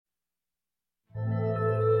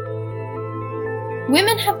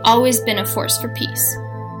Women have always been a force for peace,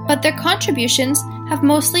 but their contributions have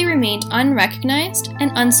mostly remained unrecognized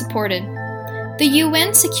and unsupported. The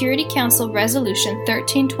UN Security Council Resolution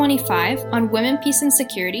 1325 on Women, Peace and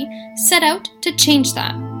Security set out to change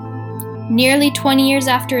that. Nearly 20 years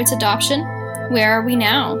after its adoption, where are we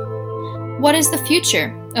now? What is the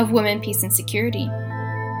future of women, peace, and security?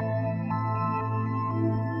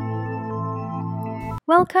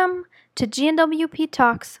 Welcome to GNWP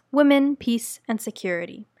Talks Women, Peace, and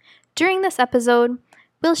Security. During this episode,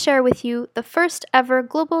 we'll share with you the first ever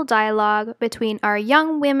global dialogue between our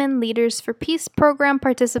Young Women Leaders for Peace program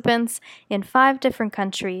participants in 5 different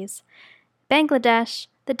countries: Bangladesh,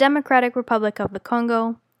 the Democratic Republic of the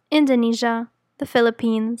Congo, Indonesia, the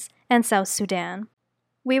Philippines, and South Sudan.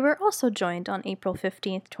 We were also joined on April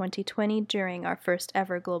 15, 2020, during our first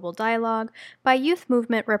ever global dialogue by youth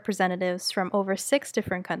movement representatives from over 6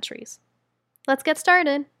 different countries. Let's get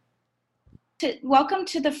started. Welcome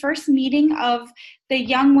to the first meeting of the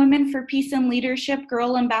Young Women for Peace and Leadership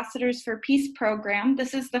Girl Ambassadors for Peace program.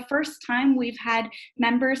 This is the first time we've had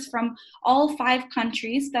members from all 5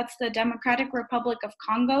 countries. That's the Democratic Republic of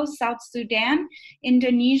Congo, South Sudan,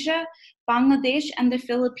 Indonesia, Bangladesh, and the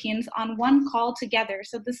Philippines on one call together.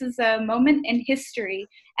 So this is a moment in history.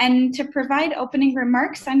 And to provide opening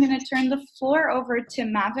remarks, I'm going to turn the floor over to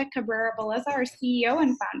Mavik Cabrera-Beleza, our CEO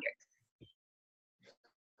and founder.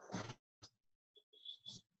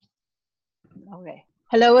 Okay.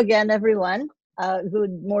 Hello again, everyone.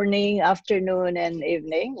 Good morning, afternoon, and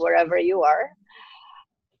evening, wherever you are.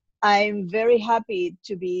 I'm very happy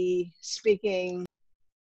to be speaking.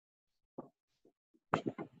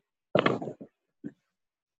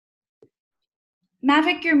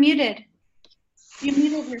 Mavik, you're muted. You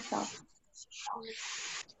muted yourself.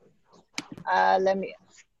 All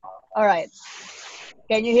right.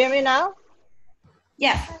 Can you hear me now?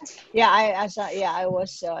 Yes. Yeah, I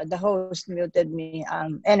was, the host muted me.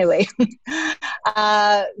 Anyway,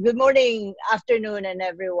 good morning, afternoon, and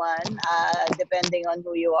everyone, depending on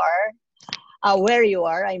who you are, where you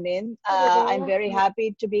are, I mean. I'm very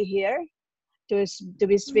happy to be here, to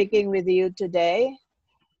be speaking with you today.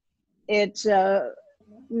 It's a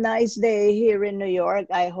nice day here in New York.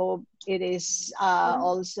 I hope it is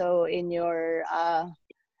also in your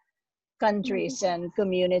countries and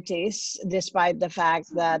communities, despite the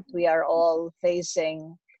fact that we are all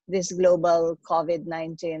facing this global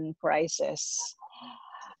COVID-19 crisis.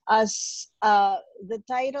 As the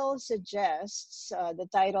title suggests, the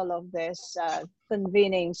title of this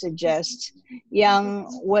convening suggests, Young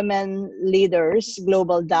Women Leaders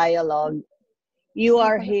Global Dialogue. You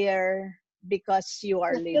are here because you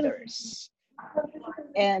are leaders.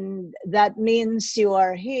 And that means you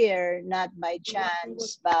are here not by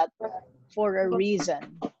chance, but for a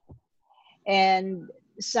reason. And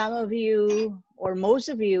some of you, or most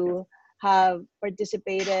of you, have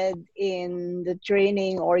participated in the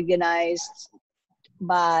training organized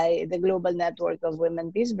by the Global Network of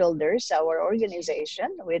Women Peacebuilders, our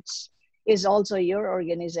organization, which is also your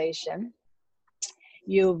organization.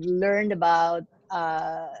 You've learned about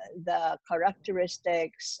the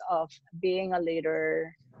characteristics of being a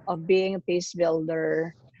leader, of being a peace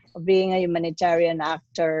builder, of being a humanitarian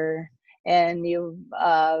actor, and you've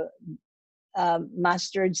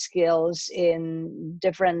mastered skills in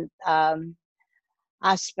different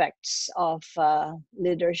aspects of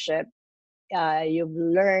leadership. You've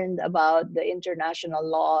learned about the international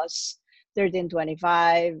laws,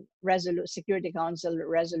 1325, Security Council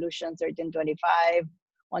Resolution 1325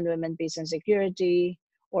 on women, peace, and security,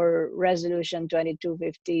 or Resolution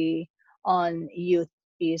 2250 on youth,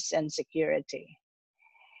 peace, and security.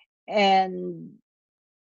 And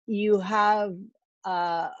you have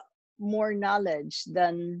more knowledge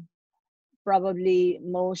than probably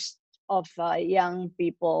most of young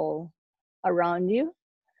people around you,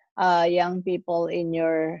 young people in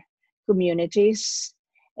your communities.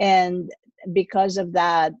 And because of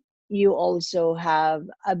that, you also have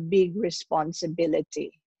a big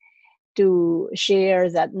responsibility to share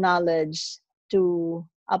that knowledge, to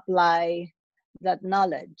apply that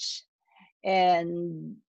knowledge.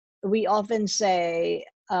 And we often say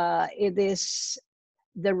it is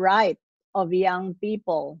the right of young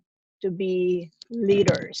people to be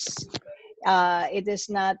leaders. It is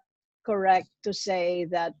not correct to say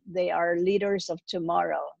that they are leaders of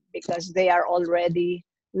tomorrow, because they are already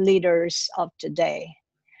leaders of today.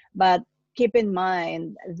 But keep in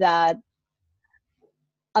mind that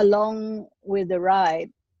along with the right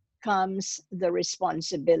comes the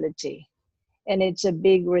responsibility, and it's a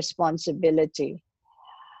big responsibility.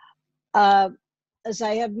 as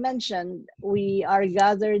I have mentioned, we are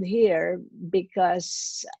gathered here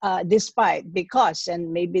because, despite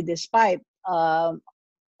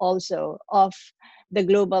also of the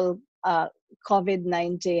global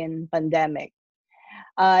COVID-19 pandemic.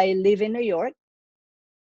 I live in New York.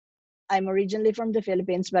 I'm originally from the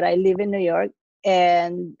Philippines, but I live in New York,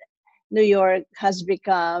 and New York has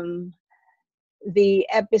become the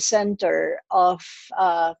epicenter of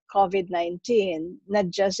COVID-19, not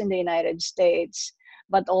just in the United States,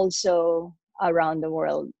 but also around the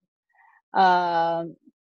world.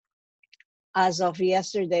 As of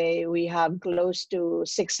yesterday, we have close to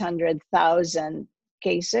 600,000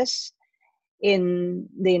 cases in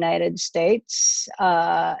the United States.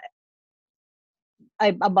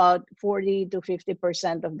 About 40 to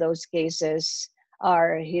 50% of those cases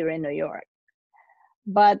are here in New York.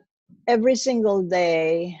 But every single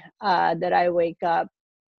day that I wake up,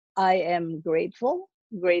 I am grateful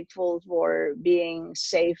for being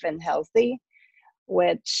safe and healthy,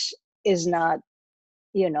 which is not,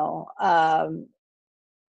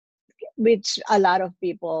 which a lot of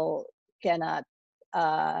people cannot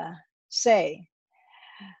say.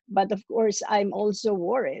 But of course, I'm also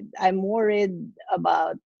worried. I'm worried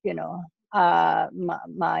about,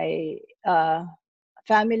 my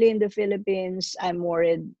family in the Philippines. I'm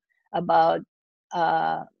worried about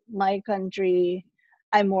my country.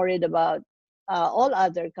 I'm worried about all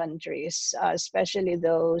other countries, especially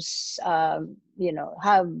those,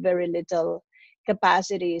 have very little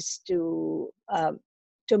capacities to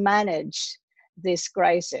manage this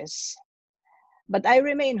crisis. But I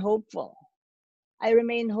remain hopeful.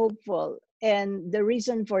 And the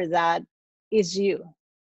reason for that is you.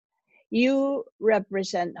 You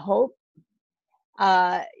represent hope.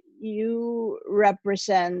 You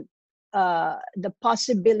represent the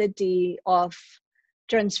possibility of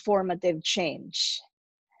transformative change.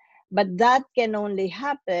 But that can only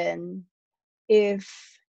happen if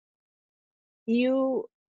you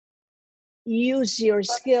use your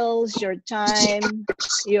skills, your time,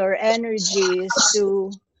 your energies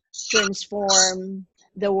to transform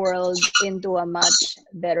the world into a much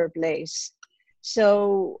better place.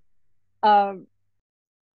 So, along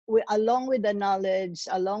with the knowledge,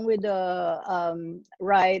 along with the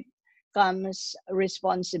right, comes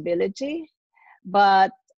responsibility.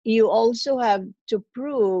 But you also have to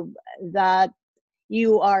prove that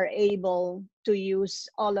you are able to use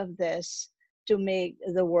all of this to make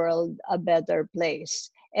the world a better place,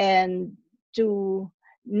 and to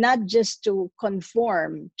not just to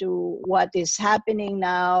conform to what is happening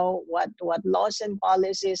now, what laws and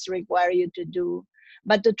policies require you to do,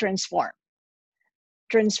 but to transform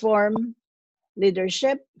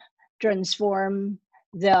leadership, transform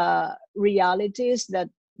the realities, that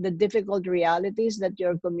the difficult realities that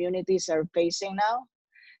your communities are facing now.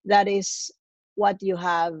 That is what you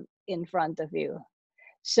have in front of you.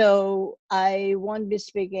 So I won't be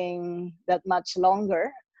speaking that much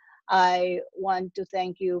longer. I want to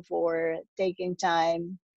thank you for taking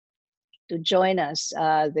time to join us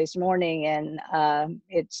this morning. And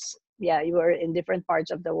you are in different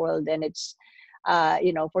parts of the world, and it's,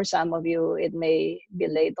 for some of you, it may be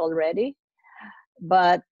late already.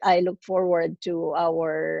 But I look forward to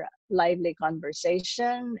our lively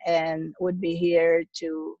conversation and would be here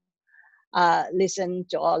to listen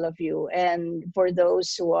to all of you. And for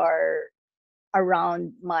those who are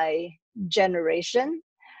around my generation,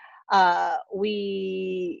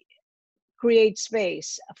 we create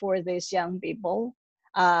space for these young people.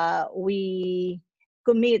 We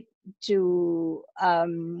commit to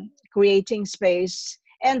creating space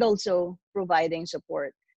and also providing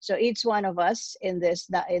support. So each one of us in this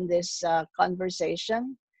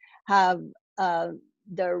conversation have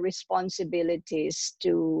the responsibilities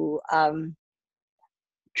to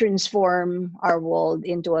transform our world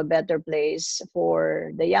into a better place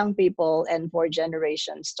for the young people and for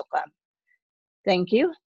generations to come. Thank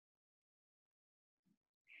you.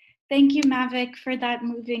 Thank you, Mavic, for that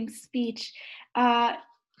moving speech.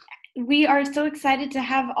 We are so excited to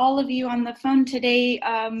have all of you on the phone today,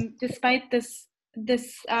 despite this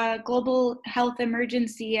global health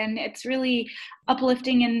emergency, and it's really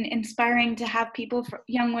uplifting and inspiring to have people,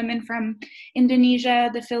 young women from Indonesia,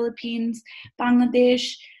 the Philippines,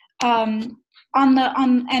 Bangladesh, and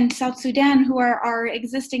South Sudan, who are our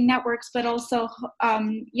existing networks, but also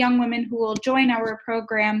young women who will join our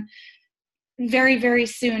program very, very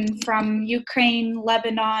soon from Ukraine,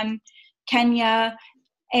 Lebanon, Kenya,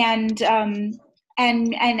 and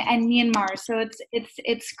and Myanmar. So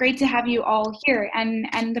it's great to have you all here.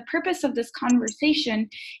 And the purpose of this conversation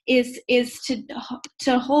is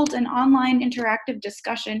to hold an online interactive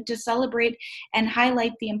discussion to celebrate and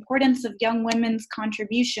highlight the importance of young women's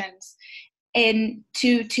contributions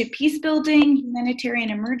to peace building, humanitarian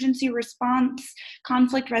emergency response,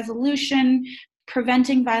 conflict resolution,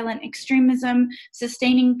 preventing violent extremism,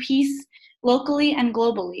 sustaining peace locally and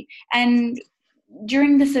globally. And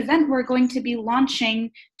during this event, we're going to be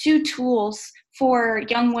launching 2 tools for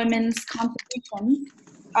young women's contributions.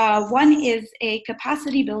 One is a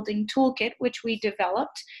capacity building toolkit, which we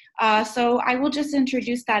developed. So I will just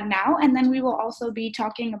introduce that now, and then we will also be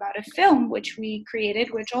talking about a film which we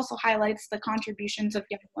created, which also highlights the contributions of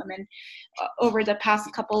young women over the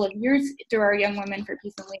past couple of years through our Young Women for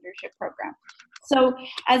Peace and Leadership program. So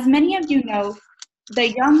as many of you know,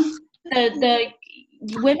 the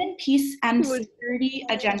Women, Peace and Security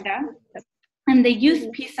agenda and the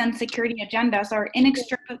Youth, Peace and Security agendas are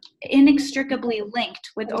inextricably linked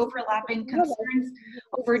with overlapping concerns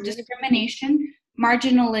over discrimination,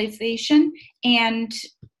 marginalization, and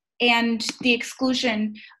the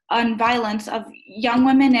exclusion and violence of young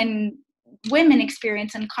women and women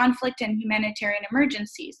experience in conflict and humanitarian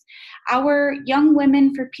emergencies. Our Young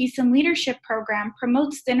Women for Peace and Leadership program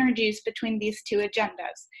promotes synergies between these 2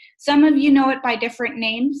 agendas. Some of you know it by different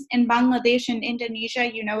names. In Bangladesh and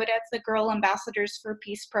Indonesia, you know it as the Girl Ambassadors for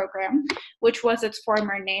Peace program, which was its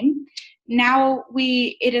former name. Now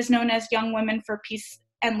it is known as Young Women for Peace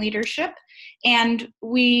and Leadership, and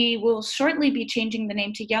we will shortly be changing the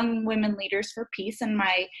name to Young Women Leaders for Peace, and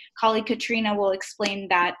my colleague Katrina will explain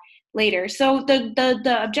that later. So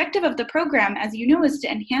the objective of the program, as you know, is to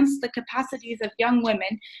enhance the capacities of young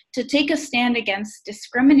women to take a stand against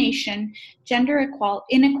discrimination, gender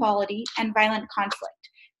inequality, and violent conflict.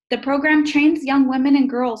 The program trains young women and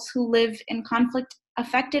girls who live in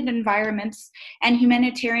conflict-affected environments and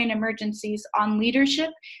humanitarian emergencies on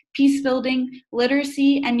leadership, peace building,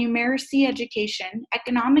 literacy and numeracy education,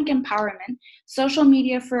 economic empowerment, social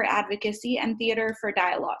media for advocacy, and theater for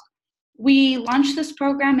dialogue. We launched this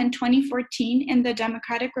program in 2014 in the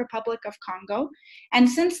Democratic Republic of Congo, and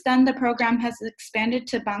since then the program has expanded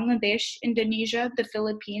to Bangladesh, Indonesia, the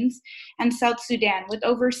Philippines, and South Sudan, with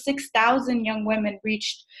over 6,000 young women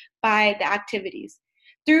reached by the activities.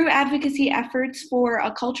 Through advocacy efforts for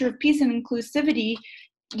a culture of peace and inclusivity,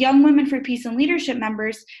 Young Women for Peace and Leadership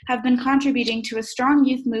members have been contributing to a strong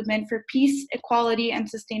youth movement for peace, equality, and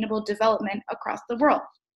sustainable development across the world.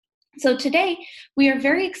 So today, we are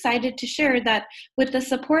very excited to share that with the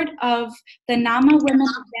support of the NAMA Women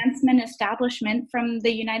Advancement Establishment from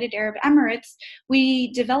the United Arab Emirates,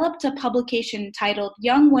 we developed a publication titled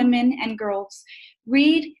Young Women and Girls,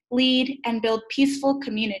 Read, Lead, and Build Peaceful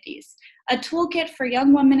Communities, a toolkit for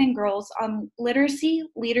young women and girls on literacy,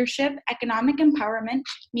 leadership, economic empowerment,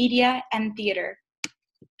 media, and theater,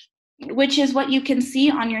 which is what you can see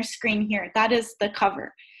on your screen here. That is the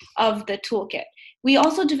cover of the toolkit. We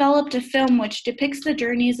also developed a film which depicts the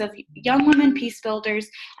journeys of young women peacebuilders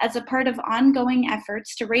as a part of ongoing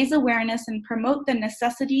efforts to raise awareness and promote the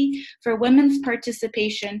necessity for women's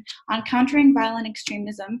participation on countering violent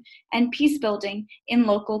extremism and peacebuilding in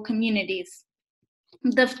local communities.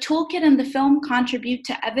 The toolkit and the film contribute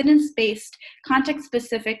to evidence-based,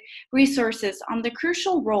 context-specific resources on the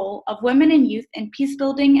crucial role of women and youth in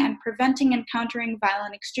peacebuilding and preventing and countering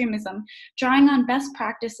violent extremism, drawing on best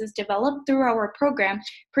practices developed through our program,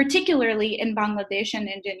 particularly in Bangladesh and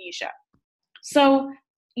Indonesia. So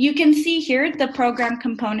you can see here the program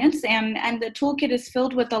components, and the toolkit is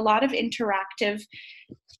filled with a lot of interactive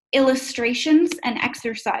illustrations and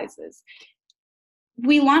exercises.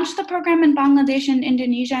 We launched the program in Bangladesh and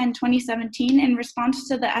Indonesia in 2017 in response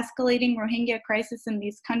to the escalating Rohingya crisis in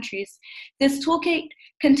these countries. This toolkit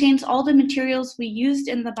contains all the materials we used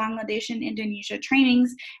in the Bangladesh and Indonesia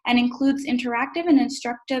trainings and includes interactive and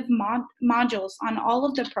instructive modules on all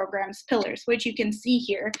of the program's pillars, which you can see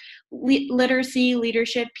here: literacy,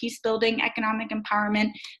 leadership, peace building, economic empowerment,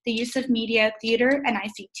 the use of media, theater, and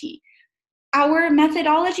ICT. Our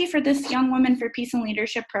methodology for this Young Women for Peace and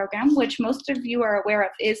Leadership program, which most of you are aware of,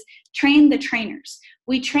 is train the trainers.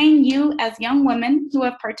 We train you as young women who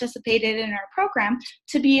have participated in our program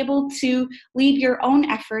to be able to lead your own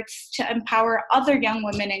efforts to empower other young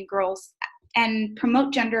women and girls and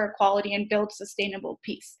promote gender equality and build sustainable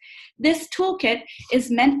peace. This toolkit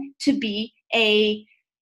is meant to be a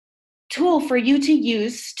tool for you to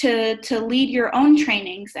use to lead your own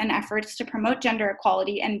trainings and efforts to promote gender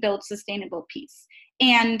equality and build sustainable peace.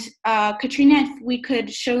 And Katrina, if we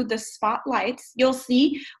could show the spotlights, you'll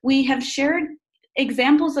see we have shared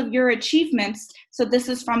examples of your achievements. So this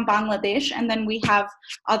is from Bangladesh, and then we have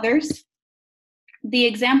others. The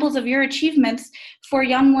examples of your achievements for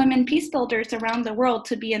young women peacebuilders around the world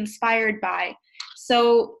to be inspired by.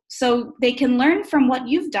 So they can learn from what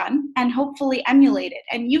you've done and hopefully emulate it.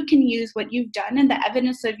 And you can use what you've done and the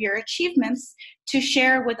evidence of your achievements to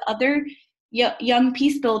share with other young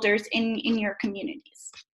peacebuilders in your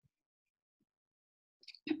communities.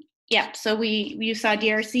 Yeah, so you saw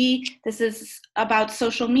DRC. This is about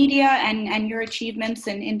social media and your achievements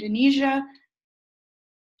in Indonesia.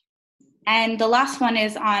 And the last one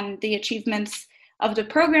is on the achievements of the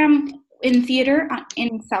program in theater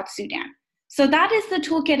in South Sudan. So that is the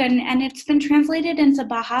toolkit, and it's been translated into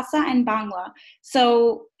Bahasa and Bangla,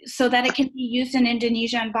 so that it can be used in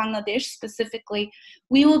Indonesia and Bangladesh specifically.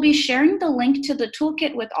 We will be sharing the link to the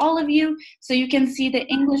toolkit with all of you, so you can see the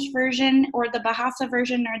English version or the Bahasa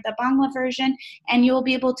version or the Bangla version, and you'll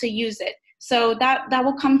be able to use it. So that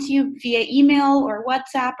will come to you via email or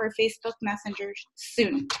WhatsApp or Facebook Messenger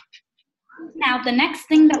soon. Now, the next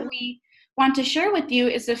thing that we want to share with you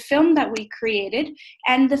is a film that we created,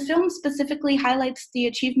 and the film specifically highlights the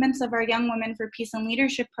achievements of our Young Women for Peace and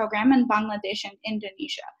Leadership program in Bangladesh and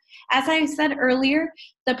Indonesia. As I said earlier,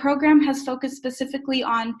 the program has focused specifically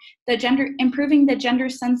on improving the gender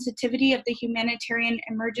sensitivity of the humanitarian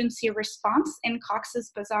emergency response in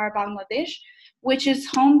Cox's Bazar, Bangladesh, which is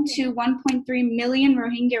home to 1.3 million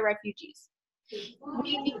Rohingya refugees.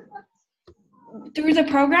 Through the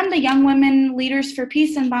program, the Young Women Leaders for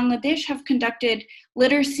Peace in Bangladesh have conducted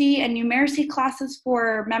literacy and numeracy classes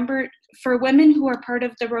for women who are part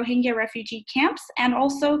of the Rohingya refugee camps and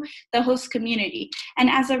also the host community. And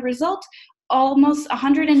as a result, almost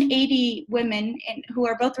 180 women who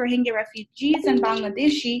are both Rohingya refugees and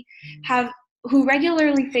Bangladeshi who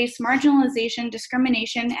regularly face marginalization,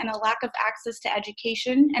 discrimination, and a lack of access to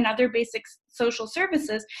education and other basic social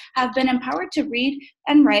services have been empowered to read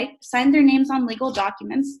and write, sign their names on legal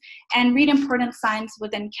documents, and read important signs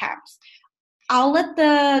within camps. I'll let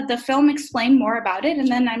the film explain more about it, and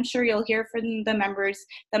then I'm sure you'll hear from the members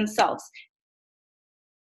themselves.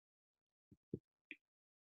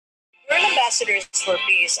 Girl Ambassadors for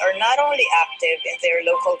Peace are not only active in their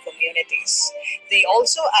local communities, they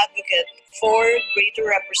also advocate for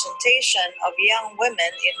greater representation of young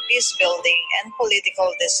women in peace building and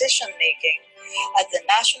political decision making at the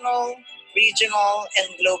national, regional,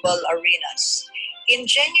 and global arenas. In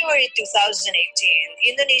January 2018,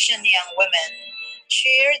 Indonesian young women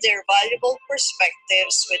shared their valuable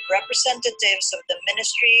perspectives with representatives of the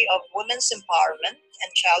Ministry of Women's Empowerment and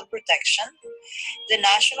Child Protection, the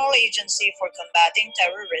National Agency for Combating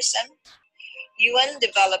Terrorism, UN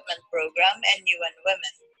Development Program, and UN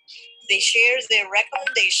Women. They share their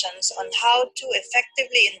recommendations on how to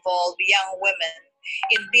effectively involve young women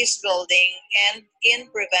in peace building and in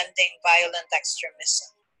preventing violent extremism.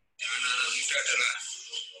 Anak-anak muda adalah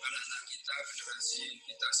anak-anak kita, generasi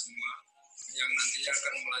kita semua yang nantinya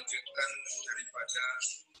akan melanjutkan daripada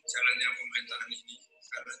jalannya pemerintahan ini,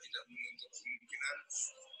 karena tidak menutup kemungkinan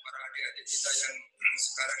para adik-adik kita yang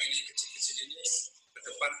sekarang ini kecil-kecil ini ke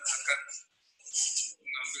depan akan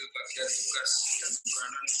mengambil bagian tugas dan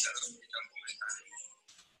peranan di dalam bidang pemerintahan ini.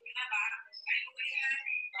 Kenapa? Saya melihat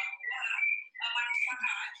bahwa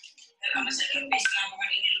manfaat dalam masyarakat Islam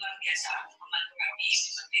ini luar biasa, membantu kami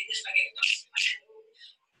seperti itu sebagai bentuk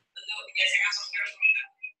gesekan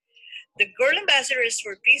sosial. The Girl Ambassadors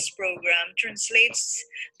for Peace program translates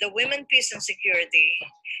the Women, Peace and Security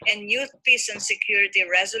and Youth Peace and Security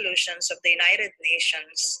resolutions of the United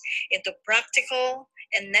Nations into practical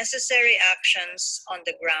and necessary actions on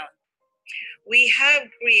the ground. We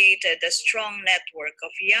have created a strong network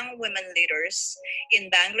of young women leaders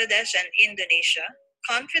in Bangladesh and Indonesia,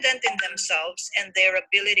 confident in themselves and their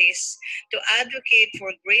abilities to advocate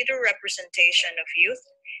for greater representation of youth.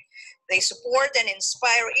 They support and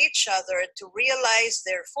inspire each other to realize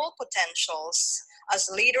their full potentials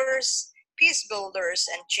as leaders, peace builders,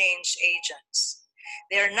 and change agents.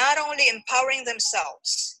 They are not only empowering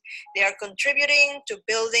themselves, they are contributing to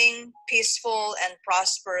building peaceful and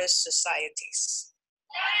prosperous societies.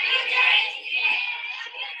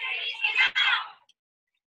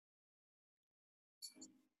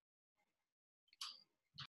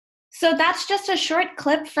 So that's just a short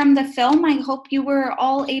clip from the film. I hope you were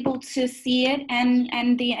all able to see it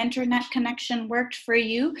and the internet connection worked for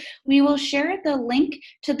you. We will share the link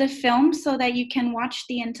to the film so that you can watch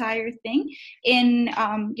the entire thing in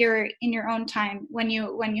your own time when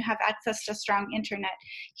you have access to strong internet.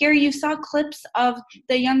 Here you saw clips of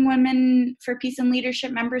the Young Women for Peace and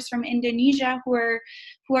Leadership members from Indonesia who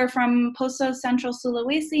are from Poso, Central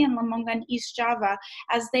Sulawesi, and Lamongan, East Java,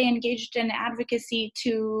 as they engaged in advocacy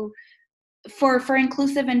for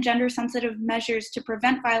inclusive and gender-sensitive measures to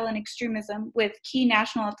prevent violent extremism with key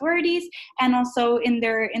national authorities and also in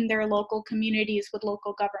their local communities with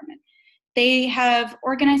local government. They have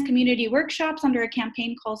organized community workshops under a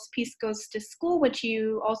campaign called Peace Goes to School, which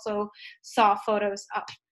you also saw photos of.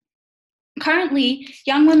 Currently,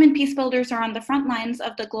 young women peacebuilders are on the front lines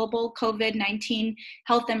of the global COVID-19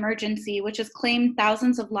 health emergency, which has claimed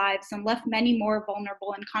thousands of lives and left many more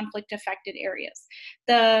vulnerable in conflict-affected areas.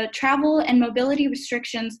 The travel and mobility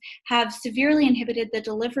restrictions have severely inhibited the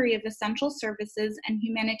delivery of essential services and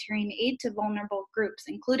humanitarian aid to vulnerable groups,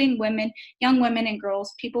 including women, young women and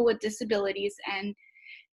girls, people with disabilities, and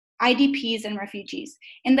IDPs and refugees.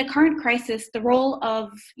 In the current crisis, the role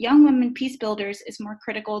of young women peacebuilders is more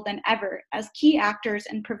critical than ever as key actors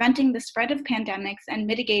in preventing the spread of pandemics and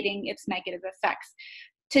mitigating its negative effects.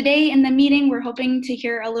 Today in the meeting, we're hoping to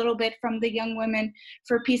hear a little bit from the Young Women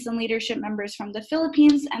for Peace and Leadership members from the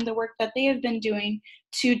Philippines and the work that they have been doing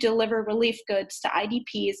to deliver relief goods to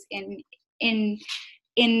IDPs in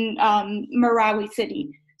Marawi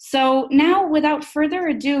City. So now, without further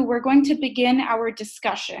ado, we're going to begin our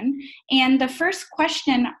discussion. And the first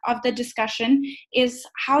question of the discussion is,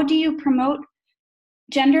 how do you promote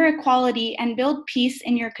gender equality and build peace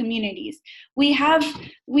in your communities? We have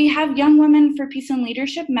Young Women for Peace and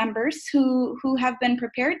Leadership members who have been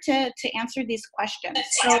prepared to answer these questions.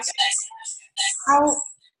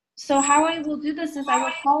 So how I will do this is I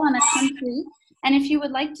will call on a country, and if you would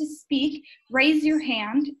like to speak, raise your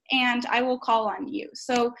hand and I will call on you.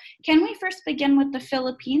 So can we first begin with the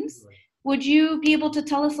Philippines? Would you be able to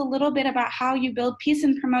tell us a little bit about how you build peace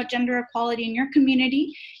and promote gender equality in your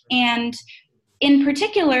community? And in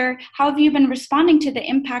particular, how have you been responding to the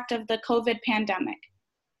impact of the COVID pandemic?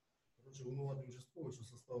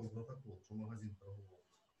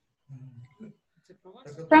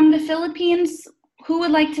 From the Philippines, who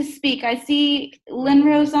would like to speak? I see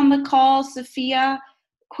Linrose on the call, Sophia,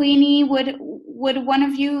 Queenie. Would one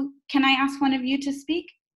of you, can I ask one of you to speak?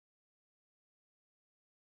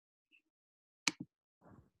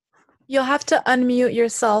 You'll have to unmute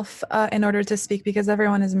yourself in order to speak because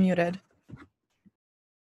everyone is muted.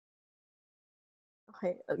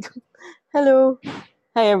 Okay. Hello.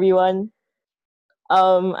 Hi, everyone.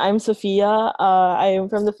 I'm Sophia. I am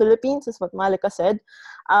from the Philippines, as what Malika said.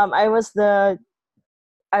 I was a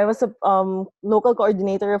local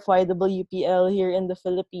coordinator of YWPL here in the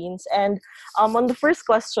Philippines. And on the first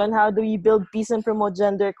question, how do we build peace and promote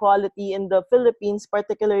gender equality in the Philippines,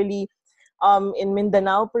 particularly in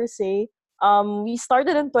Mindanao per se? We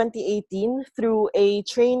started in 2018 through a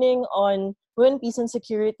training on women, peace, and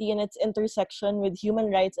security and its intersection with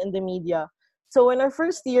human rights and the media. So in our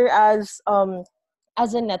first year as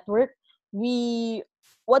a network,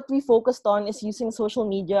 what we focused on is using social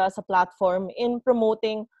media as a platform in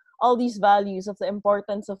promoting all these values of the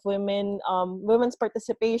importance of women's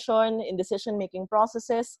participation in decision-making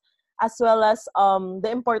processes, as well as the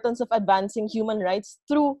importance of advancing human rights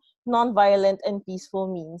through nonviolent and peaceful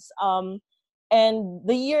means. And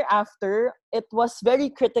the year after, it was very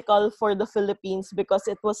critical for the Philippines because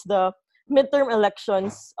it was the midterm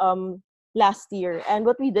elections last year. And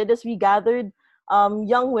what we did is we gathered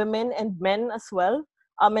young women and men as well,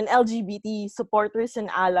 and LGBT supporters and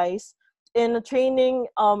allies in a training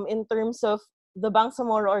in terms of the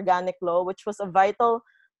Bangsamoro Organic Law, which was a vital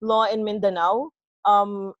law in Mindanao.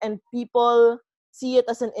 And people see it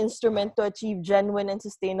as an instrument to achieve genuine and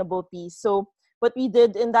sustainable peace. So what we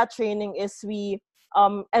did in that training is we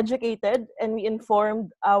educated and we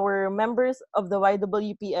informed our members of the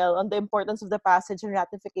YWPL on the importance of the passage and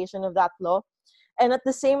ratification of that law. And at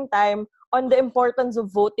the same time, on the importance of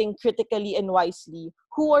voting critically and wisely.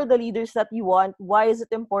 Who are the leaders that we want? Why is it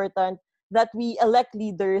important that we elect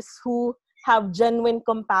leaders who have genuine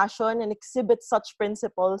compassion and exhibit such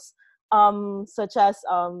principles, such as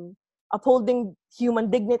upholding human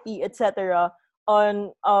dignity, etc.,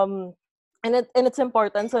 and its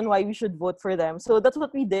importance on why we should vote for them. So that's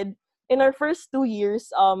what we did in our first 2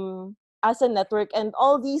 years as a network. And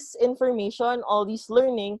all these information, all these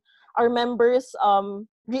learning, our members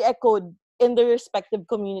re-echoed in their respective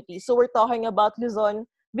communities. So we're talking about Luzon,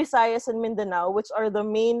 Visayas, and Mindanao, which are the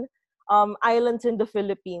main islands in the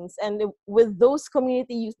Philippines. And with those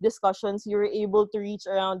community youth discussions, you were able to reach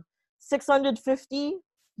around 650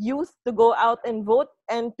 youth to go out and vote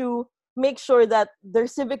and to make sure that their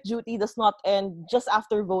civic duty does not end just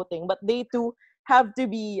after voting, but they too have to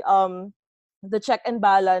be the check and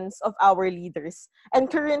balance of our leaders.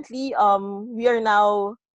 And currently, we are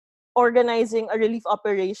now organizing a relief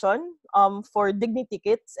operation for Dignity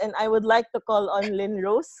Kits, and I would like to call on Lynn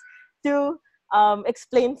Rose to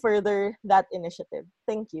explain further that initiative.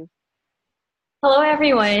 Thank you. Hello,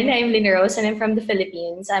 everyone. I'm Lynn Rose, and I'm from the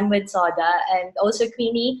Philippines. I'm with SODA, and also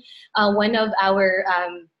Queenie, one of our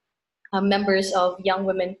members of Young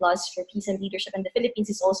Women Plus for Peace and Leadership in the Philippines,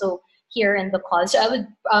 is also here in the call. So I would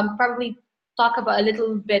probably talk about a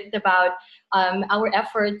little bit about our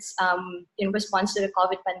efforts in response to the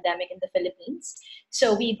COVID pandemic in the Philippines.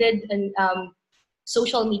 So we did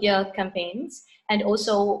social media campaigns, and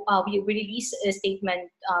also we released a statement,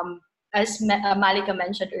 as Malika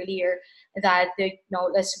mentioned earlier, that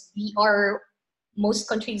as most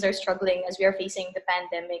countries are struggling as we are facing the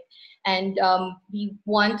pandemic, and we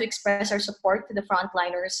want to express our support to the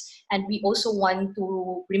frontliners, and we also want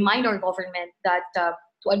to remind our government that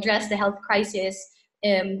to address the health crisis,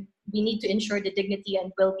 we need to ensure the dignity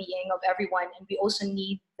and well-being of everyone, and we also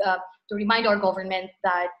need to remind our government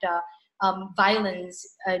that violence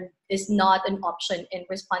is not an option in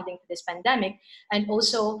responding to this pandemic, and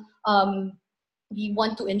also we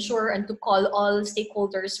want to ensure and to call all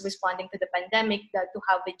stakeholders responding to the pandemic to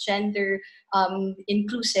have a gender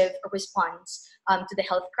inclusive response to the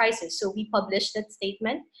health crisis. So we published that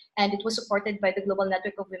statement, and it was supported by the Global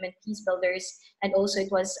Network of Women Peacebuilders, and also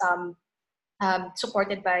it was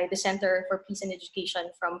supported by the Center for Peace and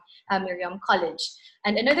Education from Miriam College.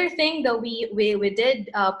 And another thing that we did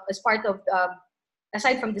as part of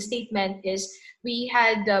aside from the statement is we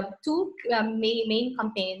had two main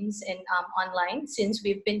campaigns in online, since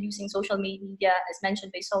we've been using social media, as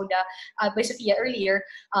mentioned by Sophia earlier.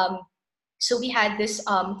 So we had this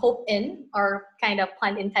Hope In, or kind of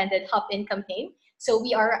pun intended, Hop In campaign. So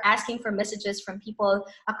we are asking for messages from people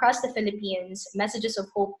across the Philippines, messages of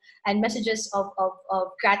hope and messages of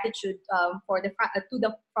gratitude to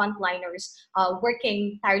the frontliners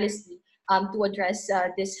working tirelessly to address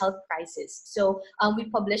this health crisis. So we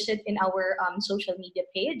published it in our social media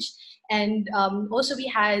page. And also we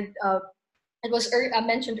had, it was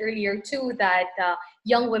mentioned earlier too, that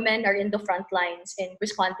young women are in the front lines in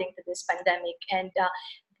responding to this pandemic. And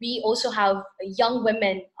we also have young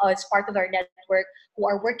women as part of our network who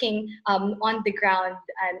are working on the ground,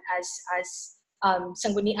 and as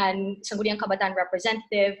Sangguniang Kabataan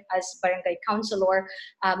representative, as barangay councilor,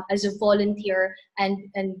 as a volunteer, and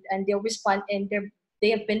they respond, and they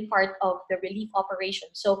have been part of the relief operation.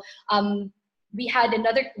 So we have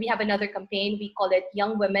another campaign. We call it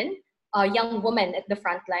Young Women at the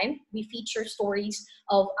front line. We feature stories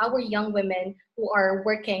of our young women who are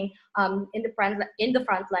working in the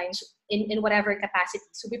front lines in whatever capacity.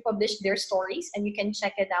 So we publish their stories, and you can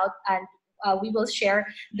check it out, and we will share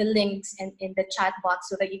the links in the chat box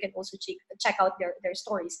so that you can also check out their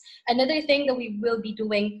stories. Another thing that we will be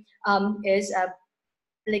doing is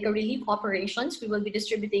like a relief operations. We will be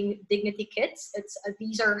distributing dignity kits.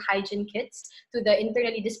 These are hygiene kits to the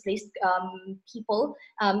internally displaced people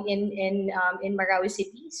in Marawi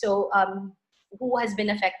City. So who has been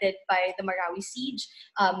affected by the Marawi siege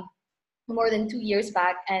more than 2 years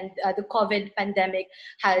back, and the COVID pandemic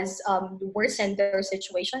has worsened their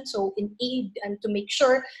situation. So in aid and to make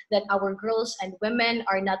sure that our girls and women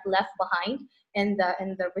are not left behind in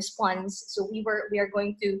the response, so we are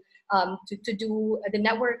going to do the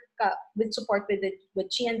network with support with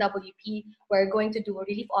GNWP. We're going to do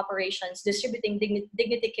relief operations, distributing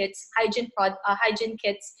dignity kits, hygiene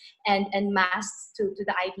kits, and masks to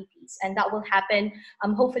the IDPs, and that will happen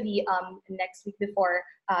hopefully next week before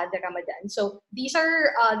the Ramadan. So these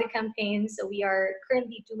are the campaigns that we are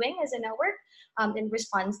currently doing as a network in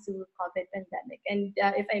response to COVID pandemic. And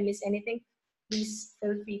if I miss anything, please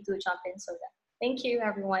feel free to jump in. So that. Thank you,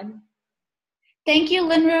 everyone. Thank you,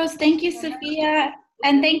 Lynn Rose. Thank you, Sophia.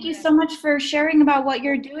 And thank you so much for sharing about what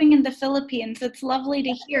you're doing in the Philippines. It's lovely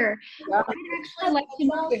to hear. I'd actually like to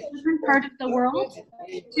move to a different part of the world,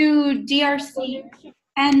 to DRC,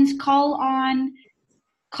 and call on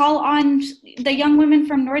the young women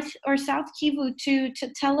from North or South Kivu to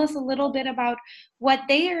tell us a little bit about what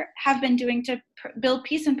they have been doing to build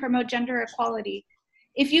peace and promote gender equality.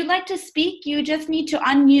 If you'd like to speak, you just need to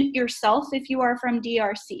unmute yourself if you are from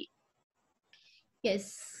DRC.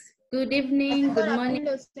 Yes. Good evening. Good morning.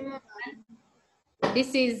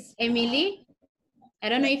 This is Emily. I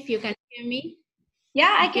don't know if you can hear me.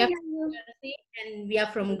 Yeah, I We can are hear from you. DRC and we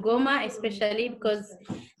are from Goma, especially because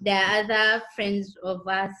there are other friends of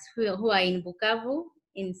us who are in Bukavu,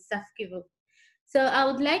 in South Kivu. So I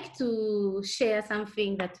would like to share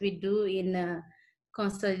something that we do in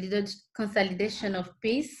consolidation of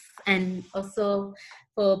peace and also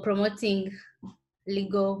for promoting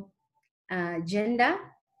legal gender.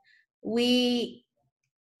 We,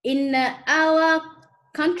 in our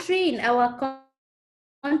country, in our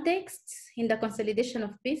context, in the consolidation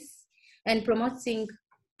of peace and promotion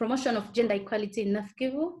of gender equality in North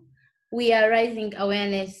Kivu, we are raising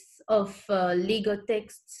awareness of legal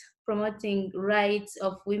texts promoting rights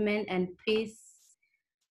of women and peace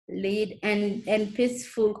lead and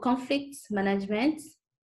peaceful conflict management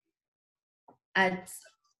at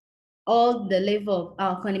all the level of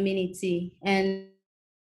our community, and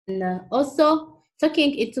also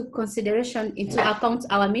taking into consideration, into account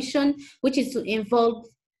our mission, which is to involve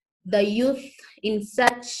the youth in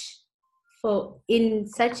in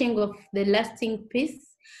searching of the lasting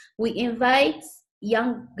peace. We invite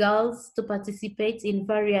young girls to participate in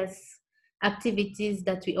various activities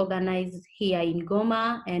that we organize here in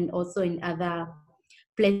Goma and also in other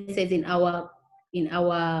places in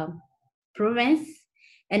our province.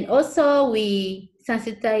 And also we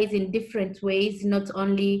sensitize in different ways, not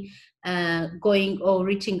only going or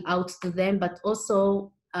reaching out to them, but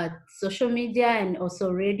also social media and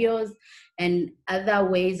also radios and other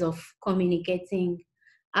ways of communicating.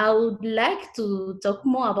 I would like to talk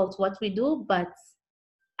more about what we do, but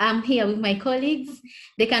I'm here with my colleagues.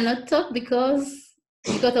 They cannot talk because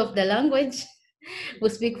of the language. We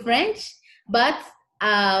speak French, but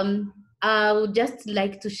I would just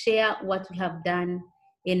like to share what we have done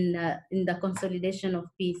in the consolidation of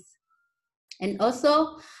peace. And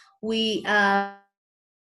also, we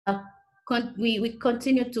we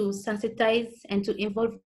continue to sensitize and to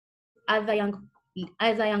involve other young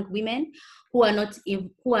women who are not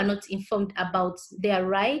informed about their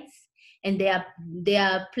rights and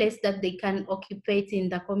their place that they can occupy in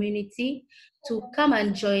the community, to come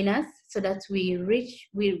and join us so that we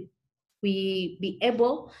be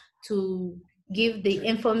able to give the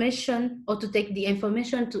information or to take the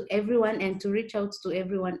information to everyone and to reach out to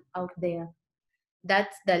everyone out there.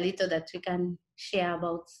 That's the little that we can share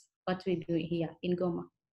about what we do here in Goma.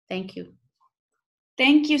 Thank you.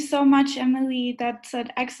 Thank you so much, Emily. That's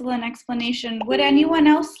an excellent explanation. Would anyone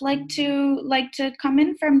else like to come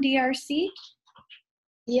in from DRC?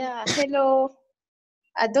 Yeah, hello.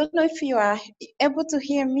 I don't know if you are able to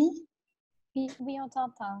hear me. Oui, on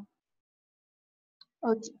t'entend.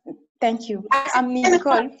 Okay, thank you. I'm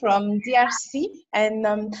Nicole from DRC, and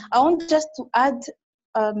I want just to add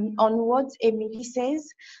on what Emily says.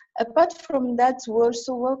 Apart from that, we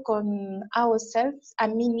also work on ourselves. I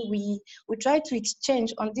mean, we try to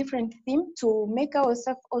exchange on different themes to make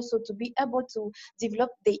ourselves also to be able to develop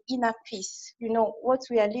the inner peace. You know, what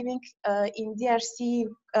we are living in DRC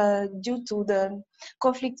due to the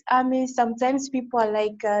conflict army, sometimes people are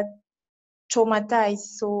like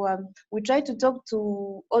traumatized. So we try to talk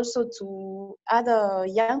to also to other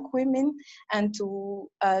young women and to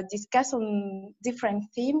discuss on different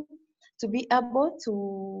themes to be able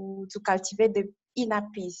to cultivate the inner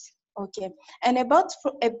peace. Okay, and apart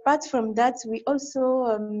from that, we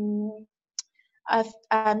also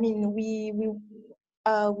I mean we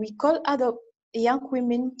call other young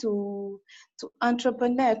women to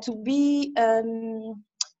entrepreneur, to be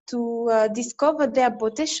to discover their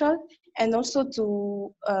potential, and also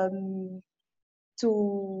to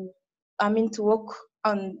I mean to work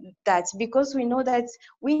on that, because we know that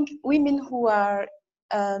women who are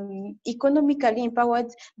economically empowered,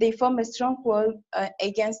 they form a strong wall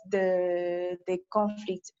against the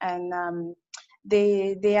conflict, and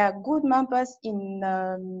they are good members in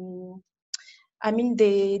I mean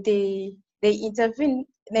they intervene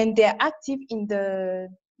and they are active in the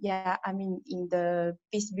in the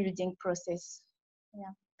peace building process.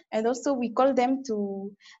 Yeah. And also we call them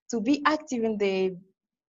to be active in the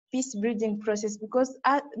peace building process, because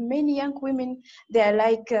many young women, they are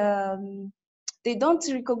like they don't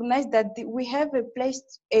recognize that we have a place,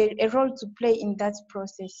 a role to play in that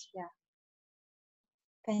process. Yeah.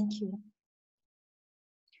 Thank you.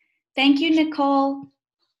 Thank you, Nicole.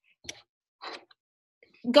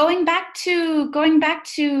 Going back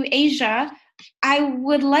to Asia, I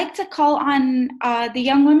would like to call on the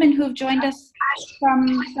young women who have joined us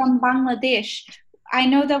from Bangladesh. I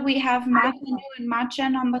know that we have Matanu and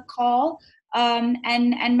Machen on the call,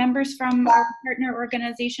 and members from our partner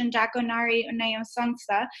organization, Jagonari Unayo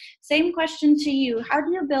Sangsa. Same question to you. How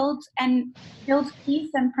do you build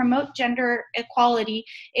peace and promote gender equality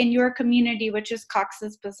in your community, which is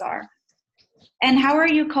Cox's Bazar? And how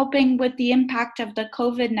are you coping with the impact of the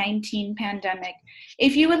COVID-19 pandemic?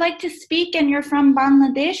 If you would like to speak and you're from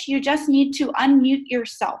Bangladesh, you just need to unmute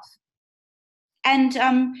yourself. And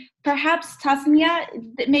perhaps, Tasnia,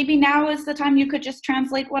 maybe now is the time you could just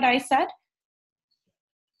translate what I said.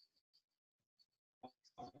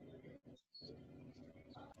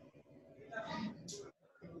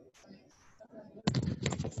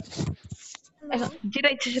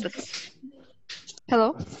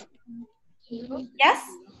 Hello. Yes?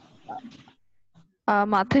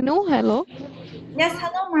 Mathenu, hello. Yes,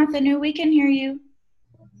 hello, Mathenu. We can hear you.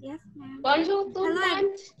 Yes, ma'am. Hello. Hello.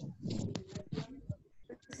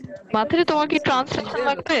 মাথায় তোমার কি translation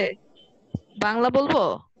লাগবে? বাংলা বলবো?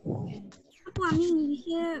 আপু আমি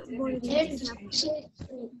ইংলিশে বলে দিচ্ছি।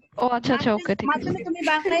 ও আচ্ছা আচ্ছা ওকে ঠিক আছে। মাথা তুমি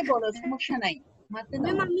বাংলায় বলো, সমস্যা নাই।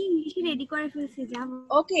 ম্যাম আমি ইংলিশে রেডি করে ফেলছি যাব।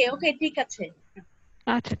 ওকে ওকে ঠিক আছে।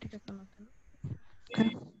 আচ্ছা ঠিক আছে মাথা।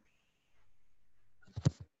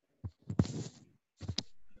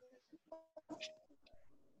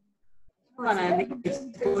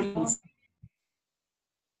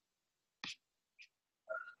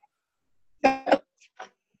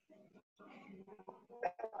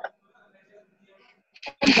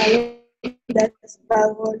 That's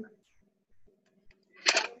power.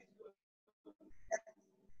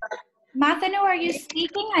 Mathenu, are you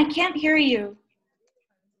speaking? I can't hear you.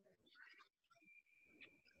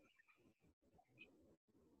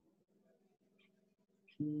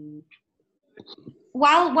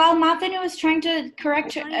 While Mathenu is trying to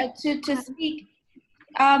correct to speak,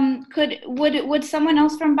 would someone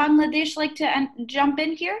else from Bangladesh like to jump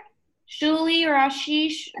in here? Shuli or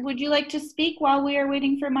Ashish, would you like to speak while we are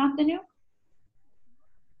waiting for Mathenu?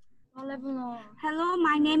 Hello,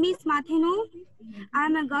 my name is Mathenu.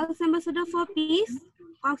 I'm a Girls Ambassador for Peace,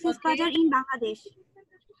 Cox's Bazar in Bangladesh.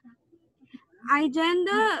 I joined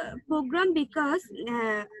the program because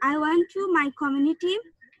I want my community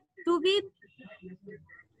to be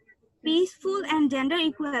peaceful and gender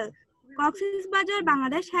equal. Cox's Bazar,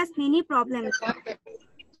 Bangladesh has many problems.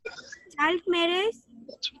 Child marriage,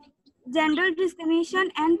 gender discrimination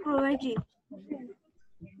and poverty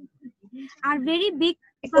are very big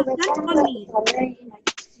concern for me.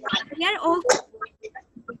 We are also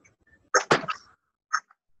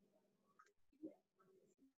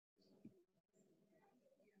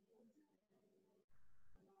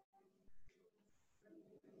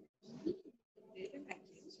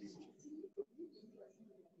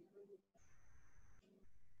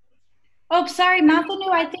Oh, sorry, Mathenu,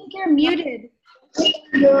 I think you're muted.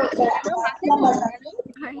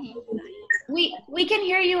 We can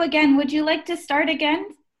hear you again. Would you like to start again?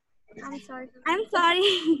 I'm sorry.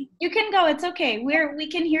 You can go. It's okay. We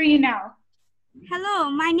can hear you now. Hello,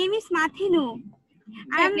 my name is Mathenu.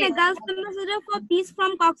 I am the Girls Ambassador for Peace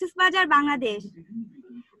from Cox's Bazar, Bangladesh.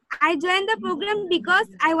 I joined the program because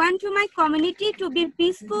I want my community to be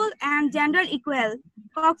peaceful and gender equal.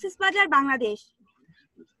 Cox's Bazar, Bangladesh.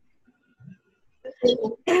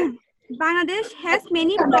 Bangladesh has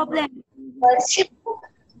many problems.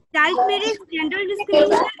 Child marriage, gender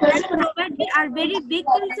discrimination, and poverty are very big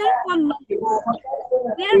concerns for me.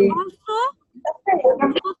 We are also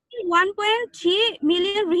 1.3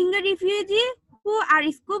 million Rohingya refugees who are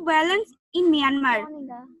escape violence in Myanmar.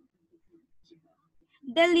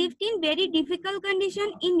 They lived in very difficult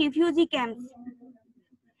conditions in refugee camps.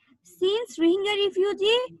 Since Rohingya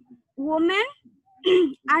refugee women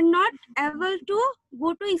are not able to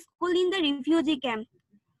go to school in the refugee camp,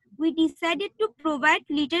 we decided to provide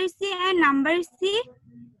literacy and numeracy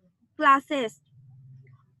classes.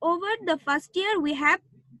 Over the first year, we have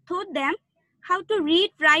taught them how to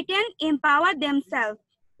read, write, and empower themselves.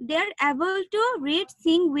 They are able to read,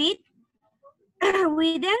 sing within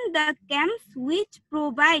the camps, which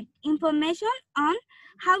provide information on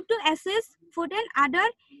how to access food and other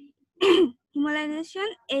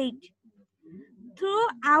humanitarian aid. Through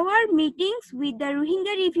our meetings with the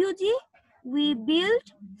Rohingya refugee, we build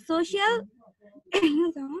social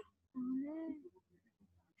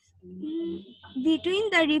between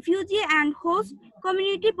the refugee and host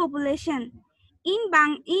community population. In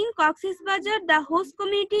Cox's Bazar, the host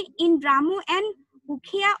community in Ramu and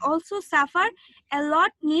Ukhia also suffer a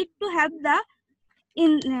lot, need to help the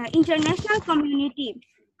international community.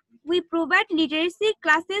 We provide literacy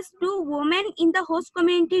classes to women in the host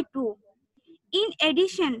community too. In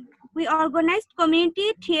addition, we organized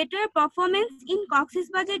community theater performance in Cox's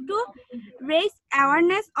Bazar to raise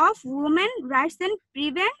awareness of women's rights and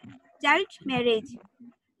prevent child marriage.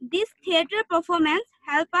 This theater performance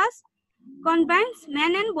help us convince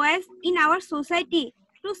men and boys in our society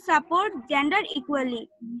to support gender equality.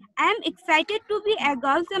 I am excited to be a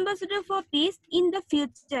Girls Ambassador for Peace in the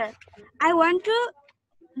future. I want to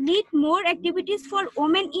lead more activities for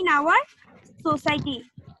women in our society.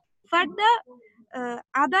 For the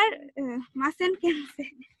other, Masen can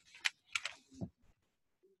say.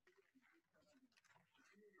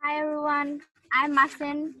 Hi everyone, I'm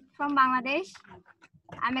Masen from Bangladesh.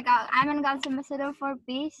 I'm a Girls Ambassador for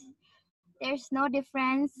Peace. There's no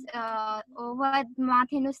difference what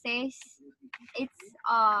Martinu says. It's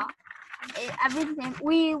everything.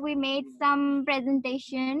 We made some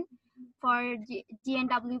presentation for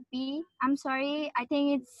GNWP. I'm sorry, I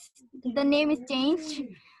think it's the name is changed.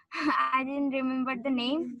 I didn't remember the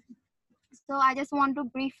name, so I just want to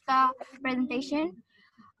brief the presentation.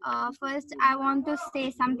 First, I want to say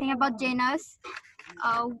something about genus,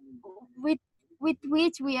 uh, with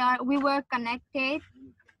which we were connected.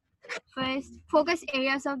 First, focus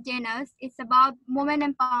areas of genus. It's about women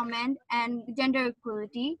empowerment and gender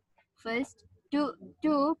equality. First, two,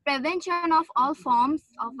 prevention of all forms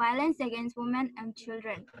of violence against women and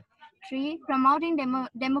children. 3, promoting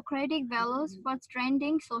democratic values for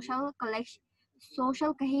strengthening social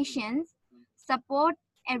cohesion, support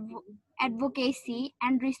advocacy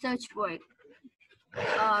and research work.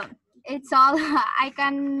 It's all I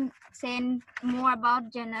can say more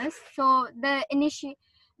about genus. So the initiation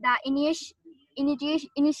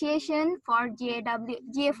for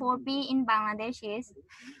GA4P in Bangladesh is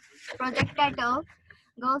project title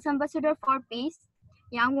Girls Ambassador for Peace.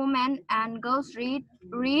 Young women and girls read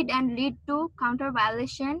and lead to counter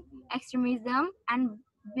violation, extremism, and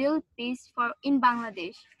build peace in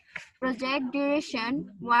Bangladesh. Project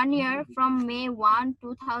duration 1 year from May 1,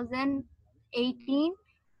 2018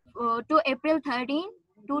 to April 13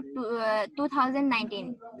 to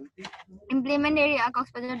 2019. Implement area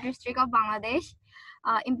Coxbazar district of Bangladesh.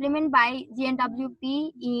 Implement by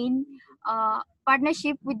GNWP in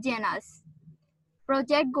partnership with GNUS.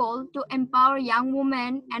 Project goal to empower young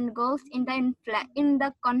women and girls in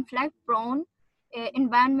the conflict-prone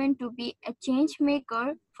environment to be a change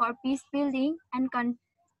maker for peace building and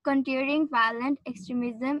countering violent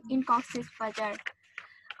extremism in Cox's Bazar.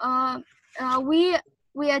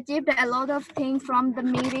 We achieved a lot of things from the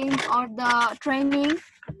meeting or the training.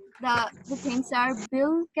 The things are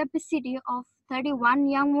build capacity of 31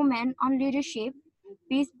 young women on leadership,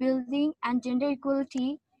 peace building, and gender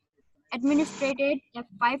equality. Administrated a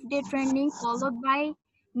 5-day training followed by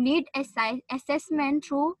need assessment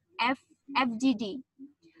through FGD.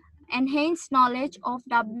 Enhanced knowledge of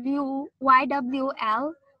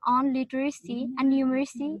YWL on literacy and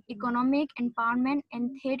numeracy, economic empowerment,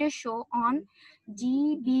 and theater show on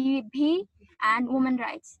GBP and women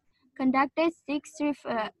rights. Conducted 6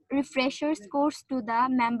 refreshers course to the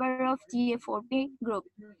member of GA4P group.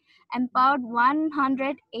 Empowered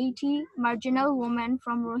 180 marginal women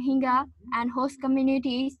from Rohingya and host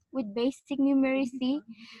communities with basic numeracy,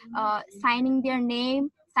 signing their name,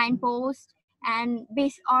 signpost, and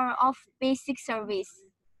of basic service.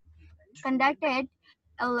 Conducted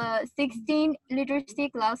 16 literacy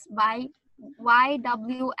clubs by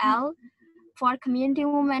YWL for community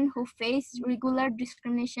women who face regular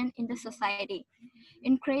discrimination in the society.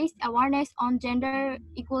 Increased awareness on gender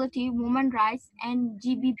equality, women rights, and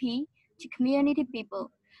GBP to community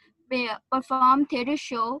people. Perform theater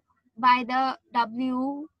show by the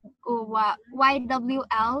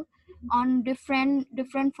YWL on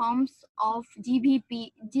different forms of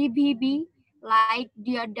GBB like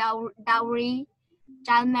dowry,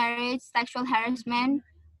 child marriage, sexual harassment,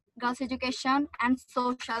 girls' education, and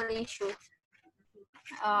social issues.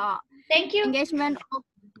 Thank you. Engagement.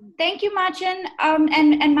 Thank you, Machen.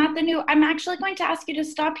 And Matanu, I'm actually going to ask you to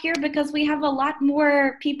stop here because we have a lot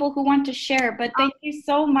more people who want to share. But thank you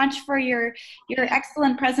so much for your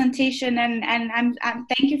excellent presentation, and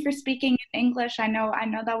thank you for speaking in English. I know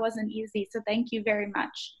that wasn't easy, so thank you very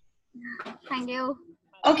much. Thank you.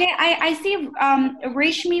 Okay, I see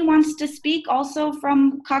Reshmi wants to speak also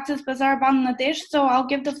from Cox's Bazar, Bangladesh. So I'll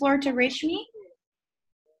give the floor to Reshmi.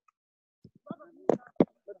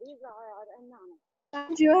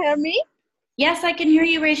 Do you hear me? Yes, I can hear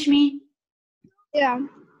you, Reshmi. Yeah.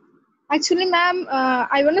 Actually, ma'am,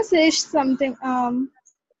 I want to say something.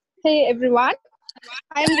 Hey, everyone.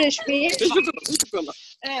 I'm Reshmi.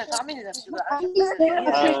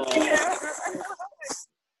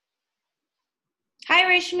 Hi,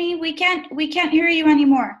 Reshmi. We can't hear you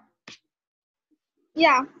anymore.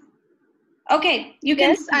 Yeah. Okay, you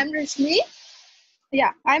can. Yes, I'm Reshmi.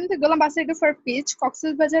 Yeah, I'm the Girl Ambassador for Peace,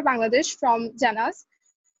 Cox's Bazar, Bangladesh from Janas.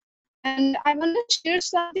 And I want to share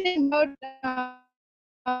something about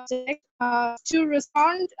to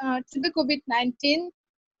respond to the COVID-19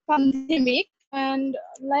 pandemic, and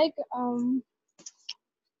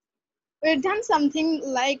we've done something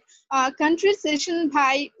like a country session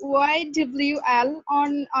by YWL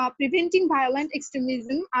on preventing violent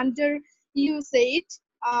extremism under USAID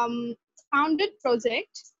founded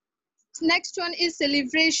project. Next one is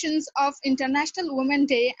celebrations of International Women's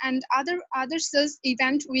Day and other such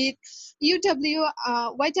event with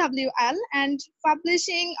YWL, and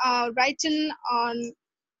publishing written on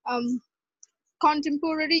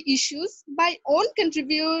contemporary issues by own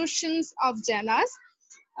contributions of Janas.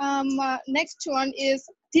 Next one is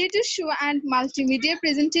theater show and multimedia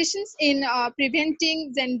presentations in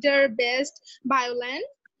preventing gender-based violence,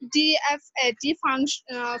 DFAT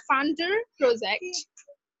funder project.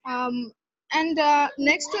 And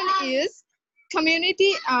next one is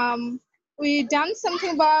community. We done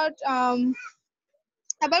something about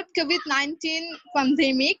COVID-19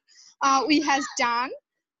 pandemic. We has done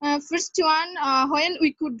first one when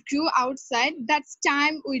we could go outside. That's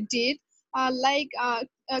time we did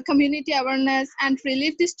community awareness and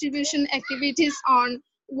relief distribution activities on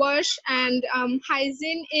wash and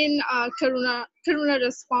hygiene in corona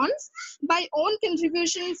response by own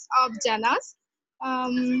contributions of Janas.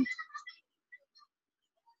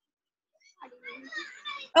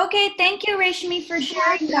 Okay, thank you, Reshmi, for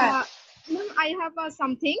sharing that. I have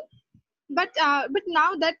something, but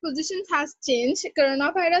now that position has changed.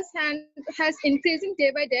 Coronavirus has increasing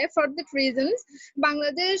day by day. For that reasons,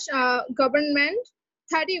 Bangladesh government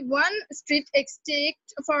 31 strict extent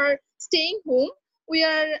for staying home. We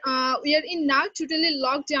are in now totally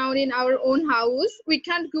locked down in our own house. We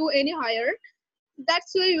can't go anywhere.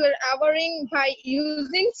 That's why we're covering by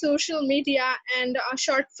using social media and a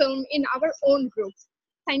short film in our own group.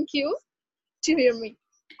 Thank you to hear me.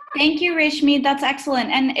 Thank you, Reshmi. That's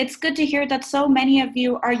excellent. And it's good to hear that so many of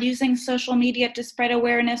you are using social media to spread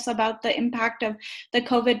awareness about the impact of the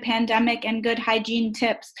COVID pandemic and good hygiene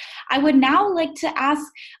tips. I would now like to ask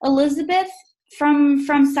Elizabeth from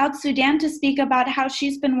South Sudan to speak about how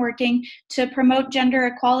she's been working to promote gender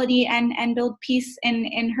equality and build peace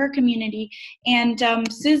in her community. And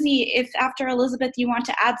Susie, if after Elizabeth you want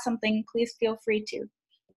to add something, please feel free to.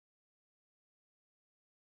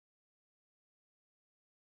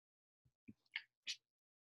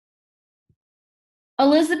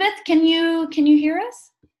 Elizabeth, can you hear us?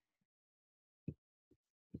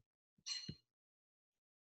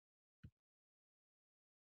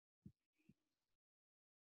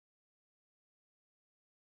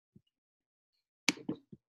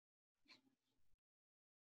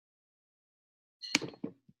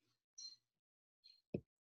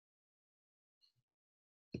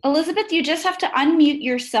 Elizabeth, you just have to unmute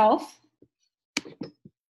yourself.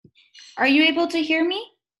 Are you able to hear me?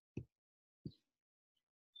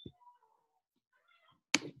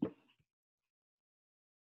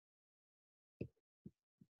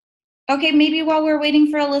 Okay, maybe while we're waiting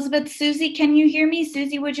for Elizabeth, Susie, can you hear me?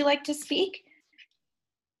 Susie, would you like to speak?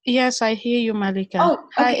 Yes, I hear you, Malika. Oh, okay.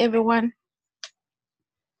 Hi, everyone.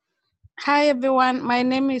 Hi, everyone. My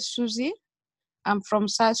name is Susie. I'm from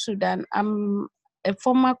South Sudan. I'm a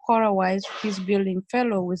former Cora-wise Peacebuilding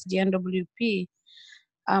Fellow with GNWP.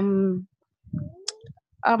 I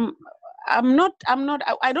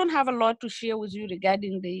don't have a lot to share with you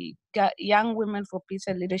regarding the Young Women for Peace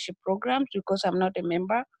and Leadership programs because I'm not a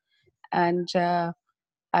member and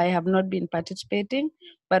I have not been participating.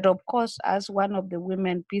 But of course, as one of the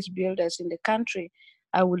women peace builders in the country,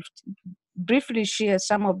 I will briefly share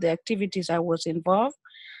some of the activities I was involved.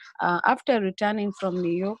 After returning from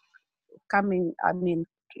New York,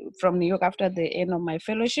 from New York after the end of my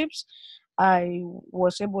fellowships, I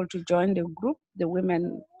was able to join the group, the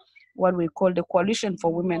women, what we call the Coalition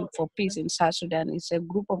for Women for Peace in South Sudan. It's a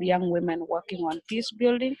group of young women working on peace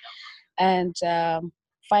building and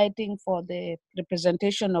fighting for the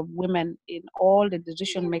representation of women in all the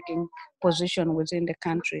decision-making position within the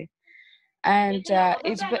country. And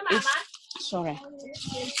it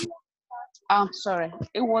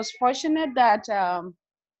was fortunate that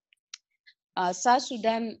South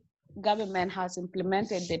Sudan government has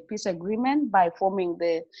implemented the peace agreement by forming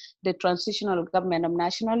the transitional government of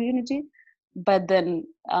national unity. But then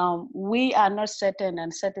we are not certain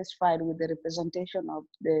and satisfied with the representation of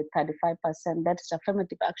the 35%. That is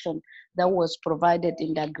affirmative action that was provided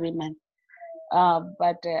in the agreement.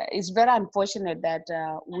 But it's very unfortunate that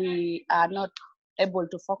we are not able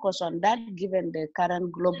to focus on that given the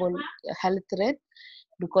current global health threat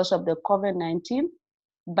because of the COVID-19.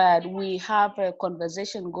 But we have a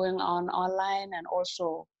conversation going on online and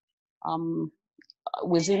also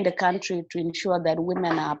within the country to ensure that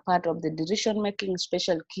women are part of the decision-making,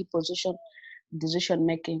 special key position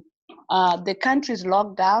decision-making. The country is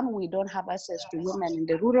locked down. We don't have access to women in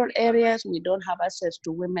the rural areas. We don't have access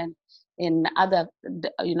to women in other,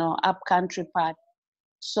 up-country part.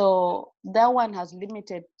 So that one has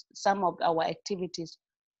limited some of our activities.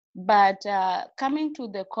 But coming to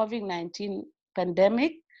the COVID-19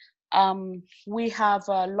 pandemic, we have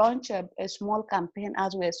launched a small campaign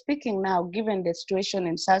as we're speaking now, given the situation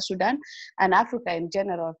in South Sudan and Africa in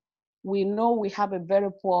general. We know we have a very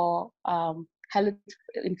poor health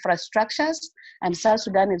infrastructures, and South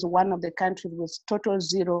Sudan is one of the countries with total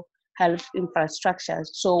zero health infrastructures.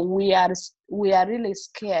 So we are really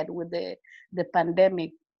scared with the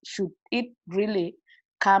pandemic. Should it really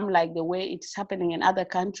come like the way it's happening in other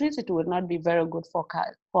countries, it will not be very good for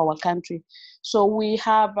our country. So we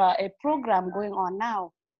have a program going on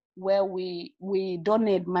now where we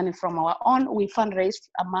donate money from our own, we fundraise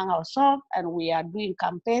among ourselves, and we are doing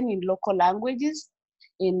campaign in local languages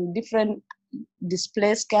in different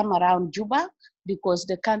displaced camp around Juba, because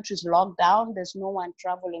the country is locked down. There's no one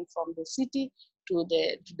traveling from the city to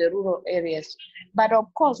the rural areas. But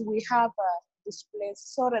of course, we have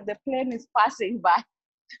displaced. Sorry, the plane is passing by.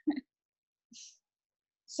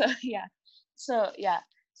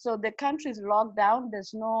 So the country is locked down.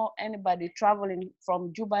 There's no anybody traveling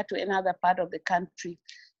from Juba to another part of the country.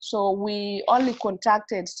 So we only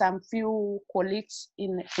contacted some few colleagues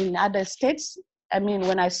in other states. I mean,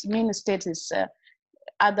 when I mean states, is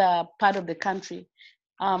other part of the country,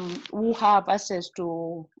 who have access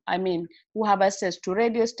to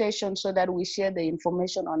radio stations, so that we share the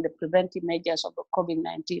information on the preventive measures of the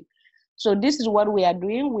COVID-19. So this is what we are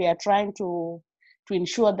doing. We are trying to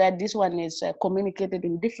ensure that this one is communicated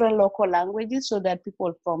in different local languages, so that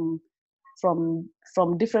people from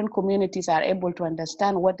different communities are able to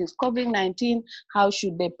understand what is COVID-19, how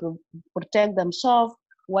should they protect themselves,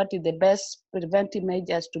 what is the best preventive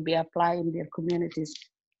measures to be applied in their communities.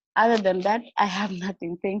 Other than that, I have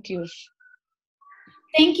nothing. Thank you.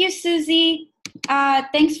 Thank you, Susie.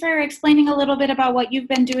 Thanks for explaining a little bit about what you've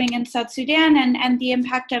been doing in South Sudan and the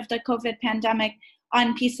impact of the COVID pandemic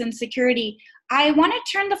on peace and security. I want to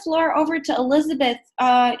turn the floor over to Elizabeth.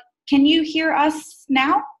 Can you hear us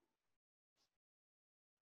now?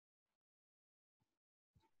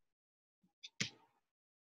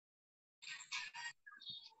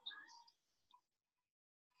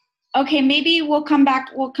 Okay, maybe we'll come back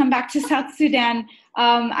to South Sudan.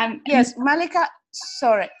 Yes, Malika,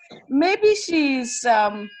 sorry. Maybe she's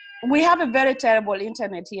we have a very terrible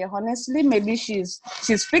internet here, honestly. Maybe she's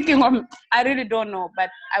speaking on, I really don't know,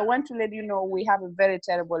 but I want to let you know we have a very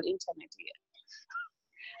terrible internet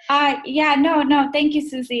here. Yeah, no, thank you,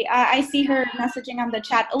 Susie. I see her messaging on the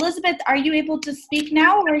chat. Elizabeth, are you able to speak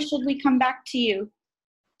now, or should we come back to you?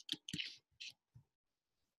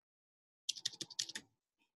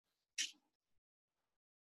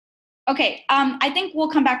 Okay, I think we'll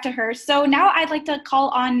come back to her. So now I'd like to call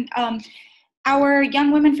on our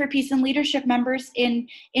Young Women for Peace and Leadership members in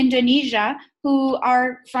Indonesia, who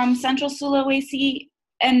are from Central Sulawesi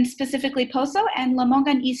and specifically Poso and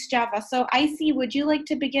Lamongan East Java. So Icy, would you like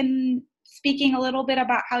to begin speaking a little bit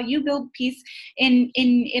about how you build peace in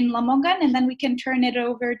Lamongan, and then we can turn it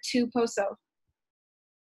over to Poso.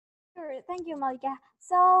 Sure, thank you, Malika.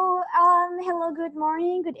 So, hello, good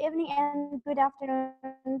morning, good evening, and good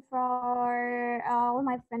afternoon for all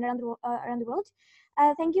my friends around the world.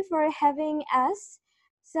 Thank you for having us.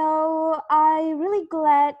 So, I really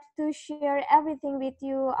glad to share everything with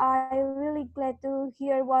you. I really glad to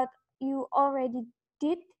hear what you already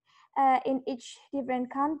did in each different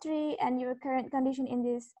country and your current condition in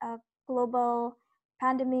this global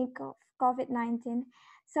pandemic of COVID-19.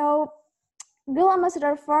 So, Girl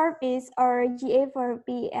Ambassador for Peace, or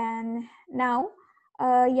GA4P, and now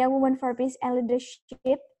Young Women for Peace and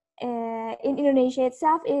Leadership in Indonesia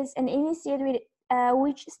itself is an initiative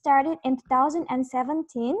which started in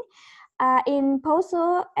 2017 in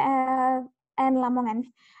Poso and Lamongan.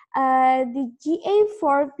 The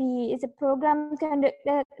GA4P is a program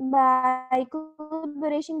conducted by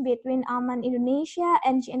collaboration between Aman Indonesia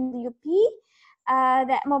and GNWP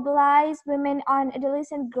that mobilize women and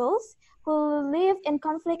adolescent girls who live in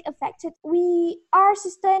conflict-affected. We are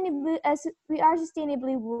sustainably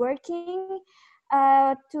working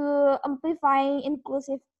to amplify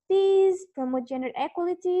inclusive peace, promote gender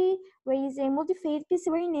equality, raising multi-faith peace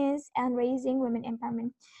awareness, and raising women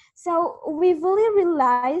empowerment. So we fully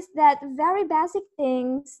realize that very basic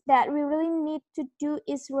things that we really need to do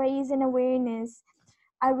is raise an awareness.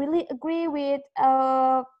 I really agree with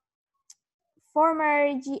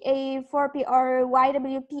former GA4P or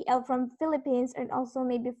YWPL from Philippines, and also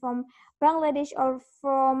maybe from Bangladesh or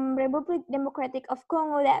from Republic Democratic of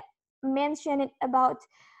Congo, that mentioned it about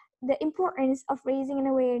the importance of raising an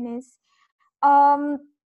awareness. Um,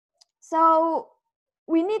 so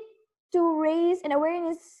we need to raise an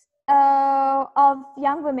awareness of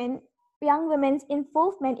young women's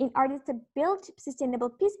involvement in order to build sustainable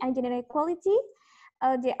peace and gender equality.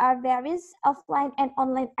 There are various offline and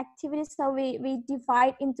online activities, so we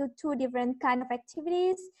divide into two different kind of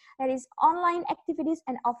activities. That is online activities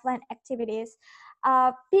and offline activities.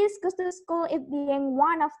 Peace Goes to School is being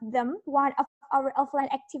one of them, one of our offline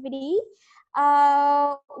activity.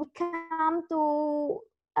 We come to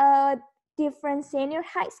different senior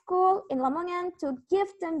high school in Lamongan to give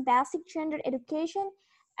them basic gender education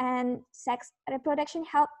and sex reproduction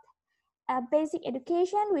health basic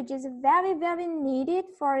education, which is very, very needed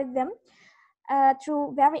for them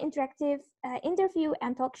through very interactive interview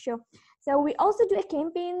and talk show. So we also do a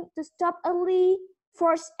campaign to stop early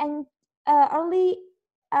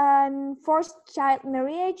and forced child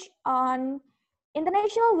marriage on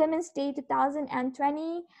International Women's Day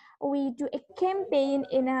 2020. We do a campaign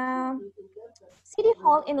in a city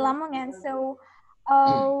hall in Lamongan. So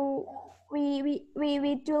we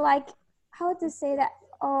do like, how to say that,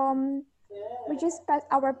 we just press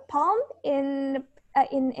our palm in a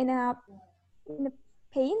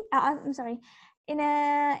paint. I'm sorry, in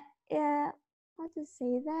a how to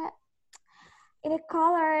say that, in a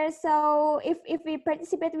color. So if we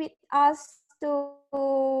participate with us to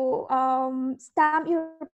stamp your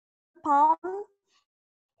palm,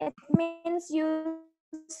 it means you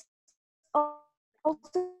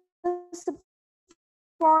also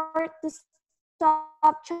support to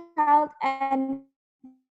stop child and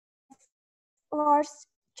forced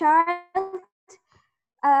child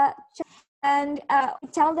and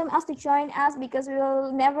tell them us to join us, because we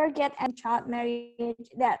will never get any child marriage.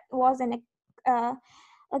 That wasn't a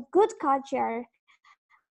good culture.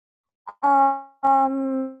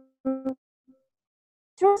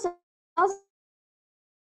 Through social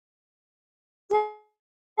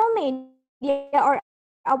media or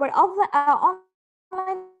our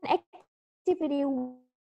online activity,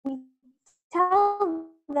 we tell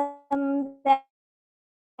them that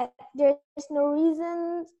there's no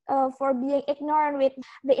reason for being ignorant with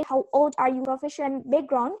how old are you, profession,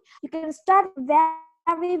 background. You can start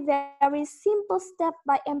very, very simple step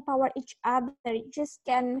by empower each other. You just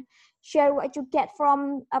can share what you get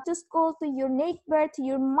from up to school to your neighbor, to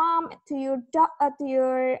your mom, to your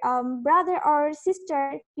brother or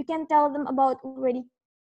sister. You can tell them about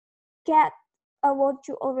get what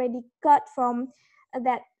you already got from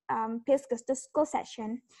that Peace Goes to School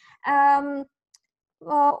session.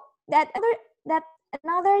 Well, that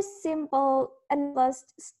another simple and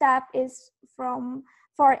first step is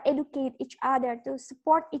for educate each other, to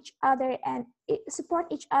support each other and support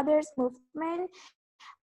each other's movement,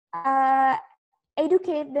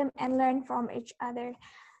 educate them and learn from each other.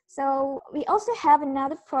 So we also have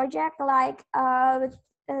another project like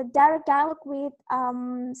direct dialogue with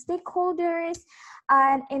stakeholders.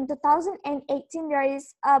 And in 2018, there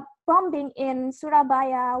is a bombing in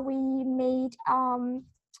Surabaya. We made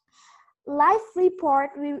live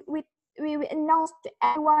report. We announced to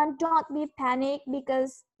everyone, don't be panic,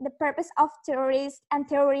 because the purpose of terrorists and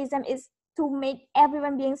terrorism is to make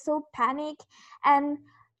everyone being so panic, and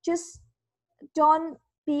just don't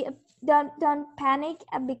panic,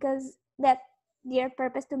 because that their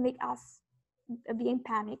purpose to make us being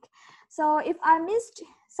panic. So if I missed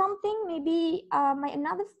something, maybe my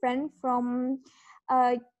another friend from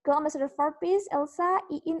Girl Ambassador for Peace, Elsa,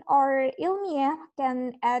 Iin, or Ilmia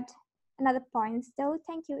can add another point. So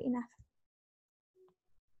thank you, enough.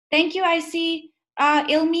 Thank you. I see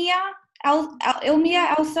Ilmia,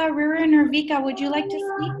 Elsa, Ririn, or Vika. Would you like to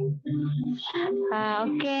speak?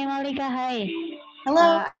 Okay, Malika, hi.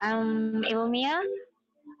 Hello. I'm Ilmia.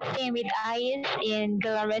 Same with Ais in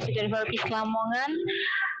Girl Ambassador for Peace Lamongan.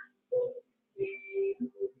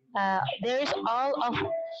 There is all of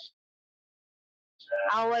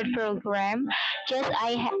our program. Just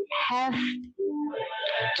I have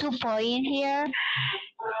 2 points here.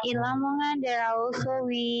 In Lamongan, there are also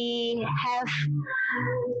we have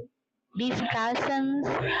discussions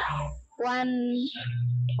once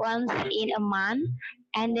in a month,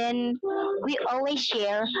 and then we always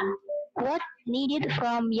share what needed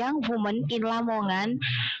from young women in Lamongan,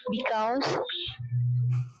 because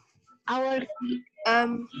our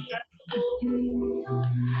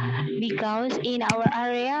because in our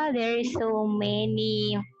area there is so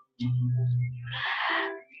many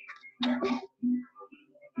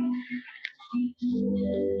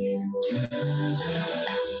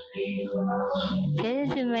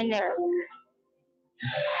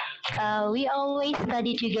we always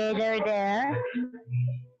study together there.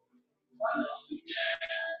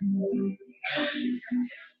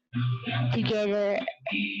 together.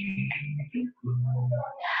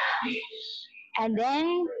 And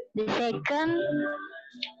then the second,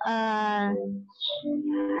 uh,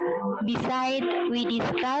 beside we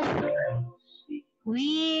discuss,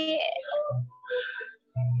 we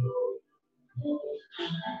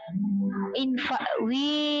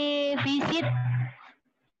we visit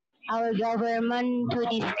our government to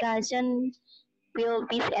discussion build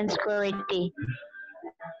peace and security.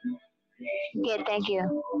 Okay, thank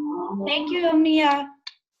you. Thank you, Ilmia.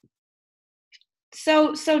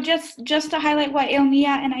 So just to highlight what Ilmia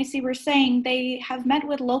and Icy were saying, they have met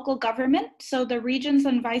with local government, so the regions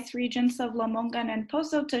and vice regents of Lamongan and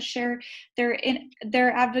Poso, to share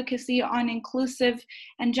their advocacy on inclusive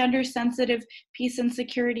and gender sensitive peace and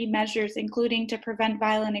security measures, including to prevent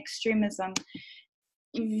violent extremism.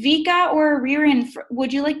 Vika or Ririn,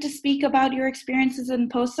 would you like to speak about your experiences in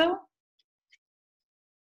Poso?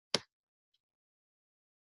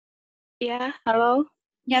 Yeah, hello.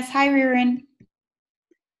 Yes, hi Ririn.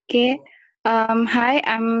 Okay. Hi,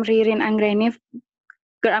 I'm Ririn Anggreni,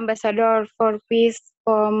 Girl Ambassador for Peace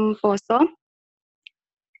from Poso.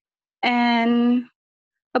 And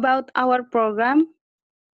about our program,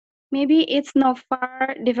 maybe it's no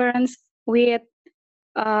far difference with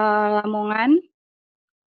Lamongan.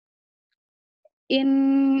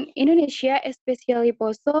 In Indonesia, especially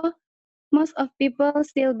Poso, most of people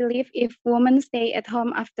still believe if women stay at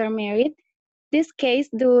home after married, this case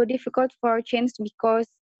do difficult for change because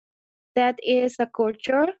that is a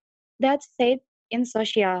culture that's said in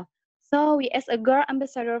social. So we as a girl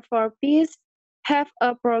ambassador for peace have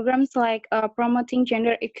programs like promoting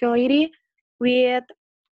gender equality. We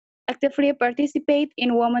actively participate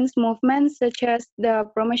in women's movements such as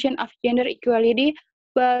the promotion of gender equality,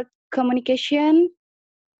 but communication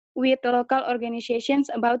with local organizations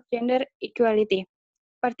about gender equality.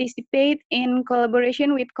 Participate in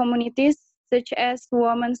collaboration with communities such as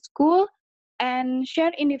Women's School and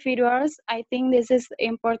share individuals. I think this is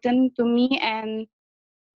important to me and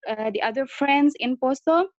the other friends in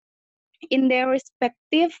Poso in their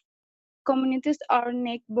respective communities or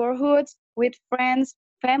neighborhoods with friends,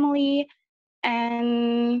 family,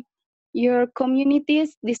 and your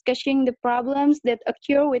communities discussing the problems that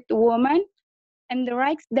occur with women and the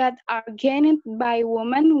rights that are gained by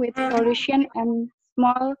women with solution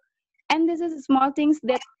and this is small things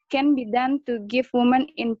that can be done to give women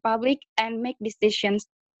in public and make decisions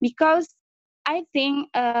because I think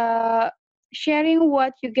sharing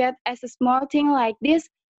what you get as a small thing like this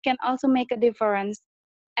can also make a difference.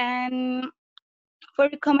 And for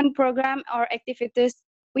the common program or activities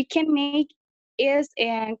we can make is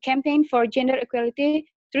a campaign for gender equality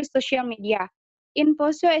through social media. In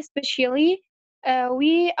Poso especially,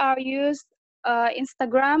 we are use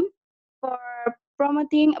Instagram for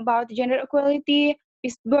promoting about gender equality,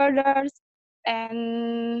 Peacebuilders,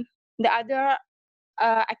 and the other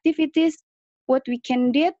activities what we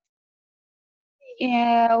can do.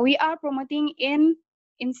 We are promoting in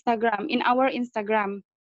Instagram, in our Instagram.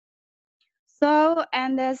 So,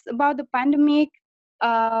 and as about the pandemic,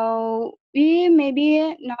 we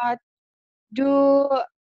maybe not do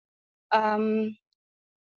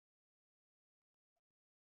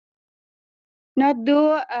not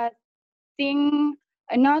do a thing,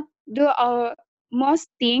 not do our most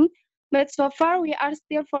thing, but so far we are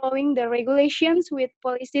still following the regulations with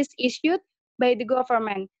policies issued by the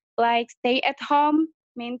government, like stay at home,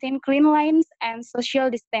 maintain clean lines, and social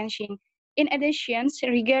distancing. In addition,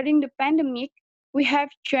 regarding the pandemic, we have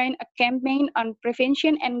joined a campaign on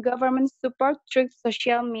prevention and government support through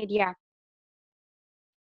social media.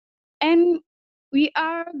 And we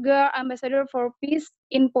are Girl Ambassador for Peace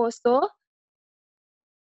in Poso,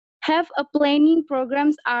 have a planning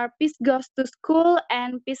programs are Peace Goes to School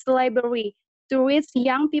and Peace Library to reach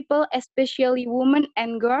young people, especially women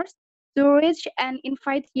and girls, to reach and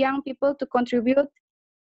invite young people to contribute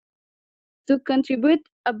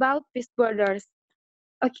about Peacebuilders.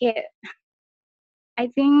 Okay, I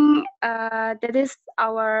think that is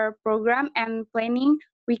our program and planning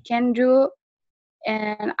we can do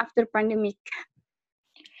and after pandemic.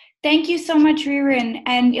 Thank you so much, Ririn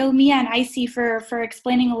and Ilmia and Icy for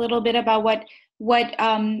explaining a little bit about what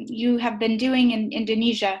you have been doing in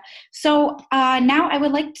Indonesia. So now I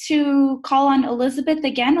would like to call on Elizabeth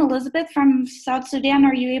again. Elizabeth from South Sudan,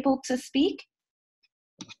 are you able to speak?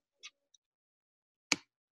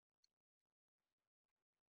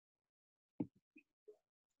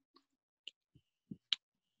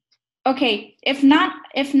 Okay, if not,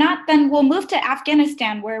 then we'll move to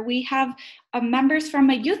Afghanistan, where we have members from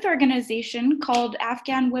a youth organization called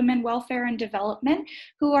Afghan Women Welfare and Development,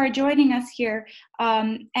 who are joining us here.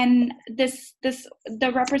 And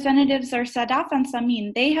the representatives are Sadaf and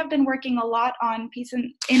Samin. They have been working a lot on peace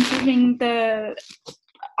and improving the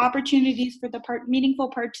opportunities for the meaningful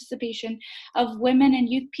participation of women and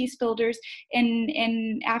youth peace builders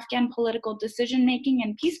in Afghan political decision making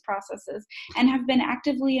and peace processes, and have been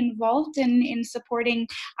actively involved in supporting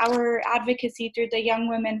our advocacy through the Young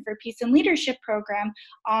Women for Peace and Leadership program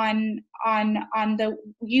on the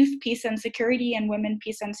youth peace and security and women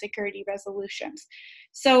peace and security resolutions.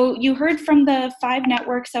 So you heard from the five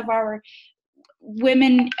networks of our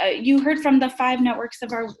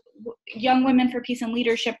Young Women for Peace and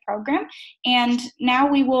Leadership program, and now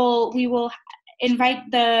we will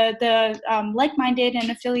invite the like-minded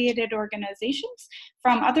and affiliated organizations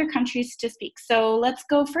from other countries to speak. So let's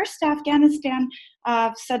go first to Afghanistan.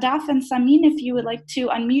 Sadaf and Samin, if you would like to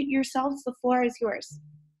unmute yourselves, the floor is yours.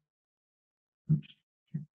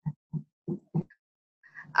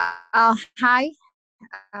 Hi,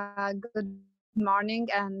 good morning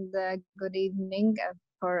and good evening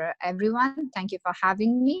for everyone. Thank you for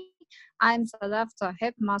having me. I'm Sadaf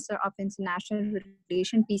Sahib, Master of International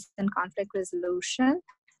Relations, Peace and Conflict Resolution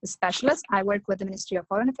Specialist. I work with the Ministry of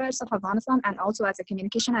Foreign Affairs of Afghanistan and also as a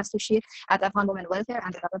Communication Associate at Afghan Women Welfare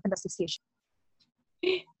and Development Association.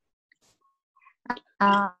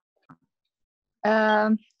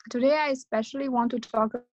 Today, I especially want to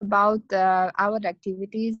talk about our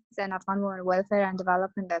activities in Afghan Women Welfare and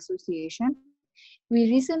Development Association. We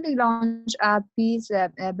recently launched a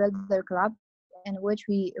Peacebuilder Club, in which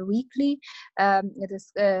we weekly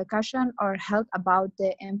discussion or held about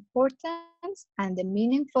the importance and the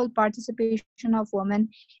meaningful participation of women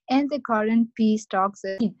in the current peace talks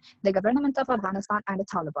between the government of Afghanistan and the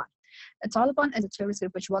Taliban. The Taliban is a terrorist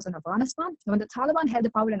group which was in Afghanistan. When the Taliban held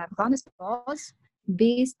the power in Afghanistan, was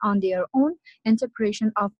based on their own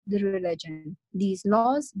interpretation of the religion. These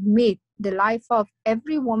laws made the life of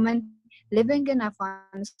every woman living in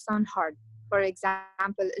Afghanistan hard. For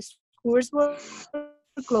example, schools were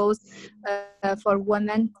closed for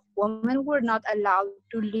women. Women were not allowed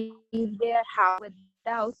to leave their house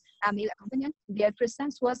without a male companion. Their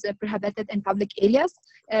presence was prohibited in public areas.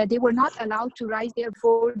 They were not allowed to rise there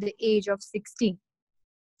before the age of 16.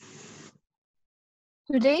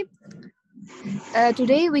 Today,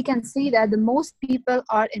 we can see that the most people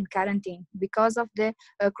are in quarantine because of the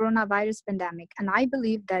coronavirus pandemic. And I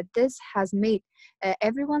believe that this has made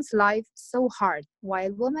everyone's life so hard.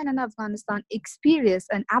 While women in Afghanistan experienced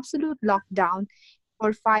an absolute lockdown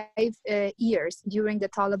for 5 years during the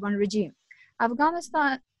Taliban regime. Afghan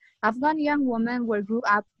young women grew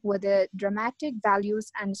up with dramatic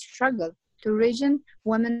values and struggle to regain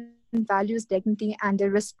women's values, dignity, and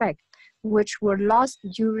their respect, which were lost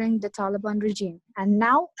during the Taliban regime. And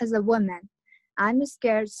now, as a woman, I'm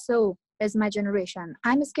scared, so is my generation.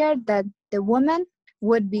 I'm scared that the woman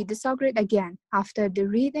would be disaggregated again after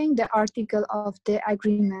reading the article of the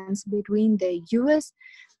agreements between the US,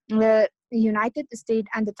 the United States,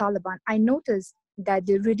 and the Taliban. I noticed that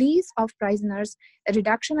the release of prisoners, a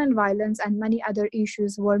reduction in violence, and many other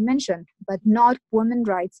issues were mentioned, but not women's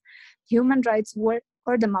rights, human rights,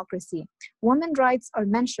 or democracy. Women's rights are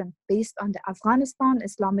mentioned based on the Afghanistan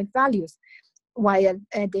Islamic values, while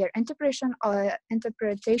their interpretation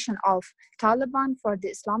of Taliban for the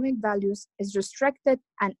Islamic values is restricted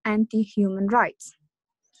and anti-human rights.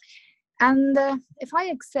 And if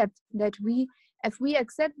we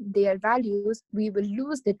accept their values, we will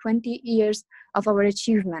lose the 20 years of our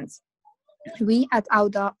achievements. We at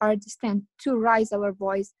AUDA are destined to raise our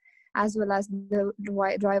voice as well as the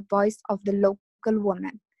voice of the local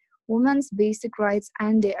women. Women's basic rights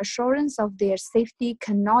and the assurance of their safety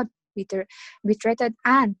cannot be threatened,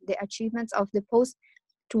 and the achievements of the post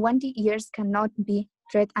 20 years cannot be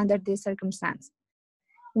threatened under this circumstance.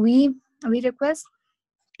 We request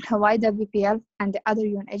Hawaii WPL and the other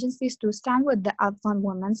UN agencies to stand with the Afghan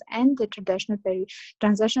women and the transitional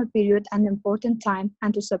period and important time,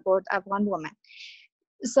 and to support Afghan women.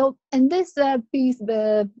 So in this peace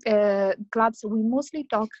clubs, we mostly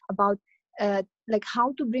talk about like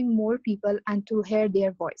how to bring more people and to hear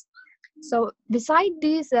their voice. So beside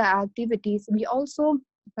these activities, we also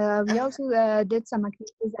did some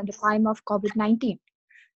activities at the time of COVID-19.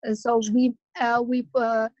 So we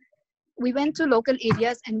went to local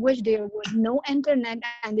areas in which there was no internet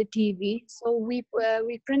and the TV. So we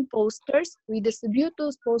print posters. We distribute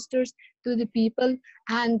those posters to the people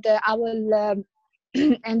and our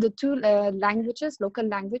and the two languages, local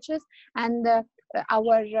languages, and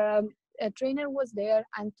our a trainer was there,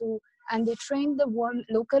 and they trained the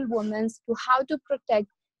local women to how to protect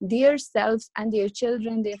themselves and their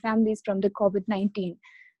children, their families from the COVID-19,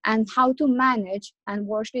 and how to manage and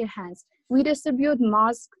wash their hands. We distribute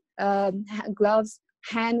masks, gloves,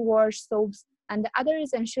 hand wash, soaps, and the other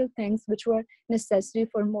essential things which were necessary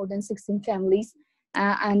for more than 16 families,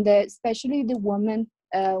 and especially the women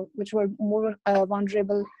which were more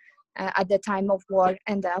vulnerable at the time of war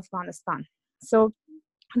in Afghanistan. So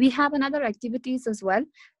we have another activities as well,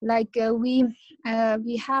 like we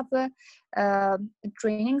have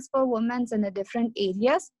trainings for women in the different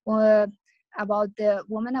areas about the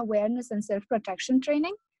women awareness and self-protection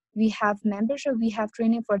training. We have membership, we have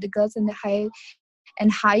training for the girls in the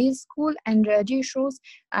high school and radio shows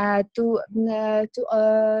to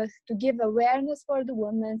give awareness for the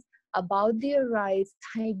women about their rights,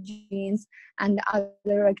 hygienes, and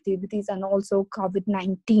other activities, and also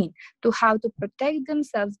COVID-19, to how to protect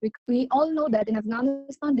themselves. Because we all know that in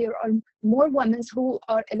Afghanistan, there are more women who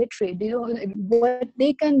are illiterate. What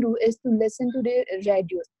they can do is to listen to the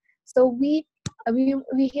radios. So we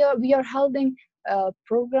are holding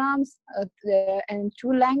programs in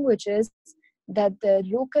 2 languages that the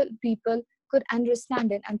local people could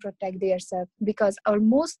understand it and protect themselves, because our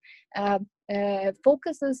most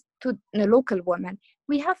focus is to the local women.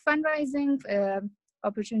 We have fundraising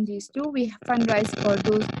opportunities too. We fundraise for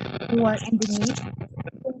those who are in the need,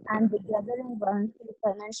 and gathering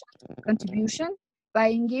financial contribution by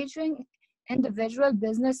engaging individual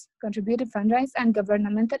business contributed fundraise and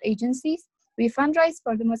governmental agencies. We fundraise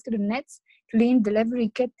for the mosquito nets, clean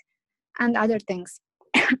delivery kit, and other things.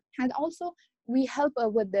 And also we help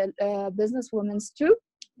with the businesswomen too.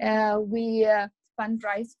 We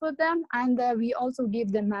fundraise for them, and we also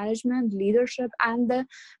give them management, leadership, and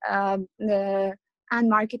and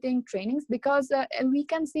marketing trainings, because we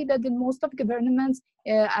can see that the most of governments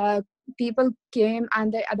people came,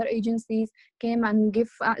 and the other agencies came and give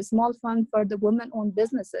a small fund for the women-owned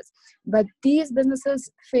businesses. But these businesses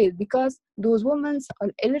fail because those women are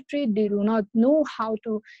illiterate. They do not know how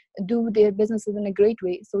to do their businesses in a great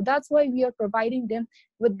way. So that's why we are providing them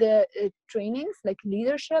with the trainings like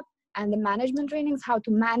leadership and the management trainings, how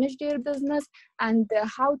to manage their business, and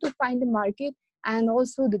how to find the market, and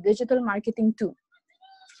also the digital marketing too.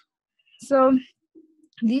 So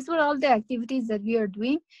these were all the activities that we are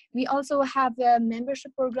doing. We also have a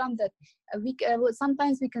membership program that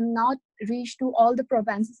sometimes we cannot reach to all the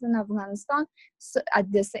provinces in Afghanistan, so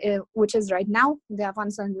at this which is right now the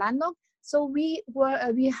Afghanistan landlocked. So we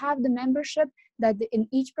have the membership that in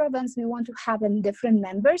each province we want to have different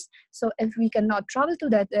members. So if we cannot travel to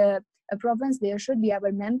that province, there should be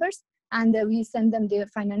our members, and we send them their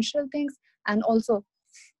financial things, and also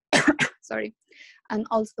sorry, and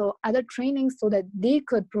also other trainings, so that they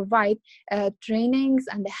could provide trainings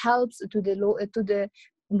and helps to the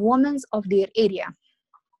women of their area.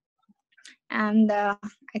 And I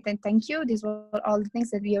thank you. These were all the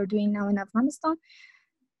things that we are doing now in Afghanistan.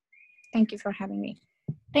 Thank you for having me.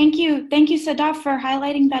 Thank you, Sadaf, for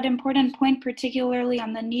highlighting that important point, particularly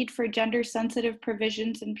on the need for gender-sensitive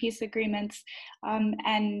provisions in peace agreements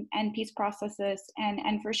and peace processes,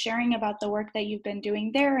 and for sharing about the work that you've been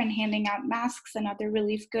doing there and handing out masks and other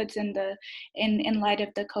relief goods in light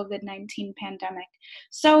of the COVID-19 pandemic.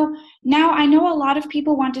 So now I know a lot of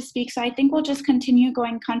people want to speak, so I think we'll just continue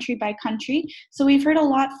going country by country. So we've heard a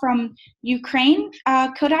lot from Ukraine.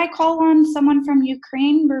 Could I call on someone from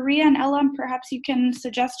Ukraine? Maria and Ella, perhaps you can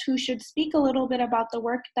suggest who should speak a little bit about the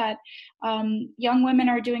work that young women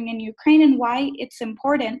are doing in Ukraine, and why it's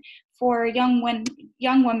important for young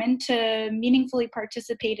women to meaningfully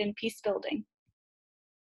participate in peace building.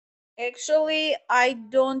 Actually, I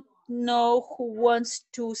don't know who wants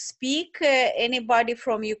to speak. Anybody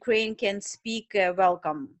from Ukraine can speak.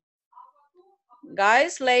 Welcome.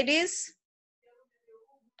 Guys, ladies.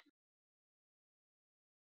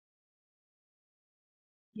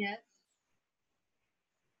 Yes.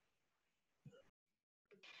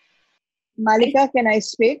 Malika, can I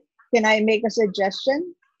speak? Can I make a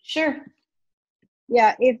suggestion? Sure.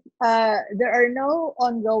 Yeah, if there are no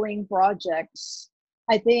ongoing projects,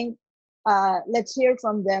 I think let's hear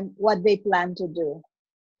from them what they plan to do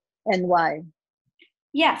and why.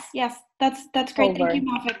 Yes, that's great. Over. Thank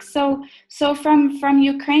you, Mavik. So from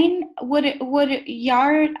Ukraine, would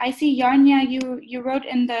I see Yarnia, you wrote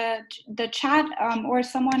in the chat, or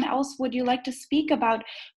someone else, would you like to speak about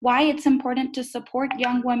why it's important to support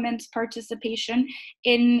young women's participation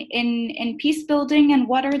in peace building, and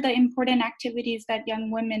what are the important activities that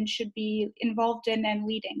young women should be involved in and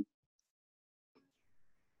leading?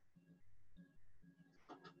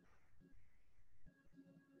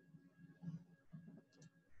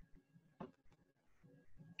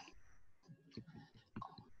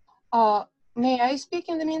 May I speak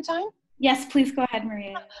in the meantime? Yes, please go ahead,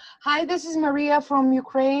 Maria. Hi, this is Maria from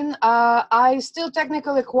Ukraine. I still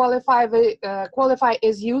technically qualify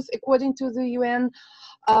as youth according to the UN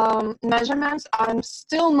measurements. I'm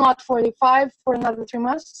still not 45 for another 3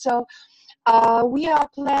 months. So we are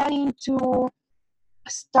planning to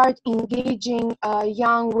start engaging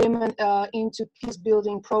young women into peace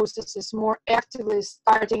building processes more actively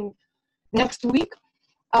starting next week.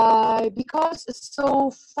 Because so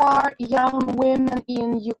far young women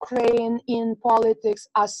in Ukraine in politics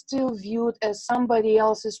are still viewed as somebody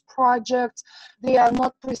else's project. They are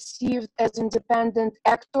not perceived as independent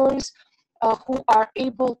actors who are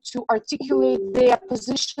able to articulate their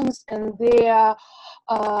positions and their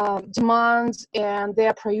demands and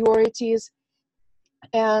their priorities.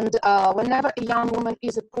 And whenever a young woman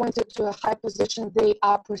is appointed to a high position, they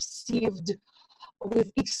are perceived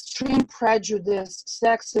with extreme prejudice,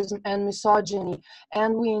 sexism, and misogyny,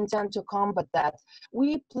 and we intend to combat that.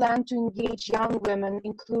 We plan to engage young women,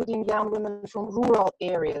 including young women from rural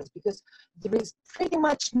areas, because there is pretty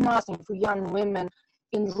much nothing for young women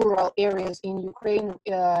in rural areas in Ukraine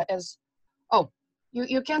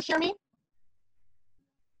you can't hear me?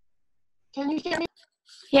 Can you hear me?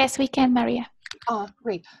 Yes, we can, Maria.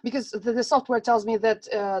 Great, because the software tells me that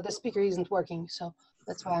the speaker isn't working, so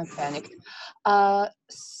that's why I'm panicked.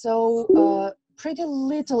 Pretty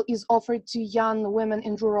little is offered to young women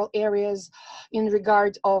in rural areas in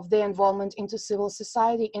regard of their involvement into civil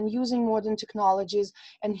society and using modern technologies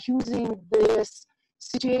and using this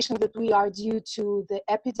situation that we are due to the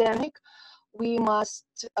epidemic. We must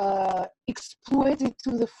exploit it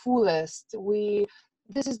to the fullest.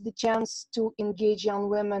 This is the chance to engage young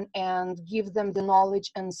women and give them the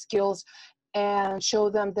knowledge and skills and show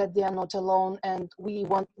them that they are not alone, and we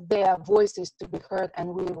want their voices to be heard, and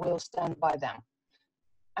we will stand by them.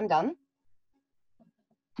 I'm done.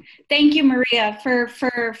 Thank you, Maria, for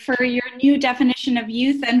your new definition of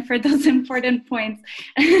youth and for those important points.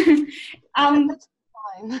 That's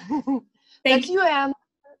fine. That's you, and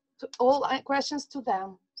all questions to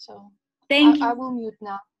them. So thank you. I will mute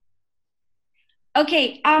now.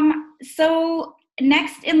 Okay, so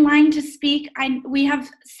next in line to speak, we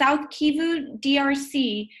have South Kivu,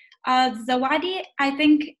 DRC. Zawadi, I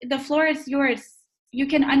think the floor is yours. You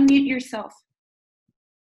can unmute yourself.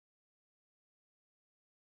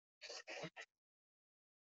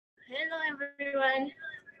 Hello, everyone.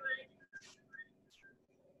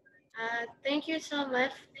 Thank you so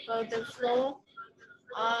much for the floor.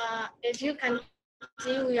 As you can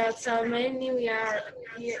see, we are so many. We are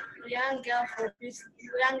young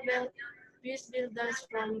peace builders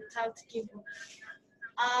from South Kivu.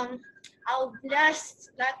 I would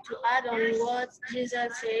just like to add on what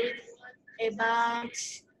Jesus said about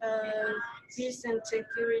peace and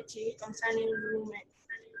security concerning women.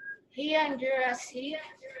 Here in DRC,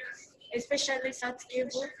 especially South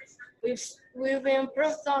Kivu, we've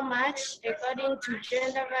improved so much according to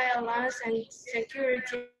gender violence and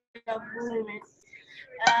security of women.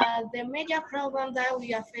 The major problem that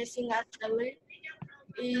we are facing actually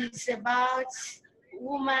is about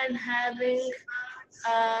women having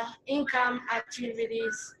income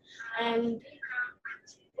activities. And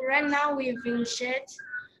right now we've initiated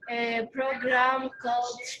a program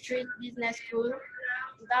called Street Business School.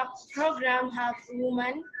 That program helps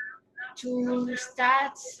women to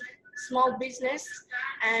start small business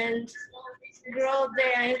and grow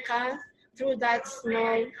their income through that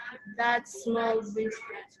small business.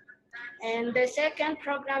 And the second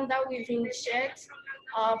program that we've initiated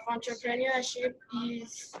of entrepreneurship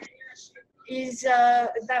is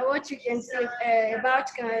that what you can say about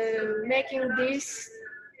making this.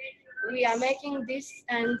 We are making this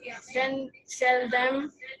and then sell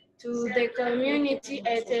them to the community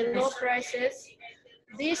at a low prices.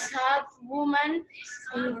 This help women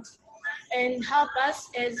and help us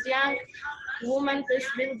as young women peace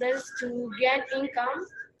builders to gain income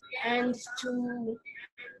and to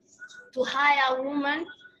hire women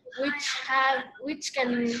which have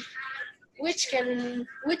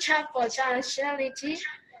potentiality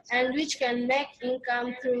and which can make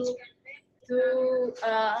income through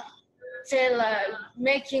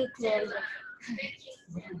making clothes.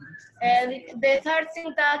 And the third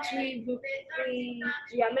thing that we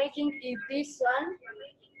are making is this one.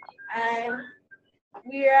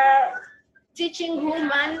 We are teaching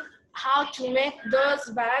women how to make those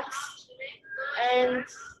bags, and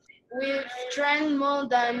we've trained more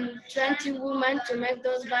than 20 women to make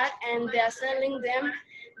those bags, and they are selling them.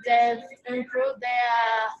 They've improved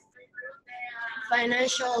their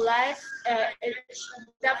financial life.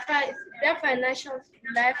 Their financial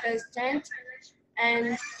life has changed,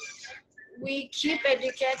 and we keep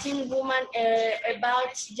educating women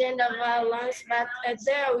about gender violence, but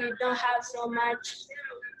there we don't have so much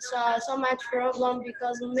problem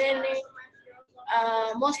because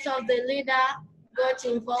most of the leader got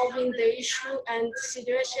involved in the issue and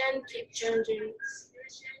situation keep changing.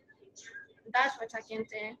 That's what I can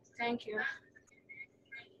say. Thank you.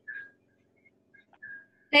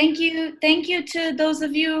 Thank you to those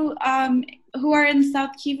of you who are in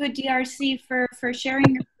South Kivu DRC for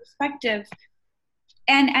sharing your perspective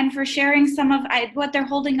and for sharing some of what they're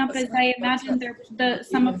holding up as I imagine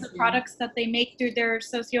some of the products that they make through their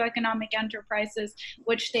socioeconomic enterprises,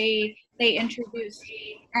 which they introduce,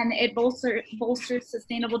 and it bolsters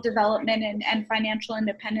sustainable development and financial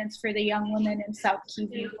independence for the young women in South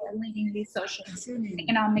Kivu who are leading these social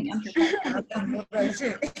economic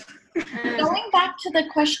enterprises. Going back to the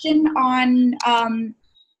question on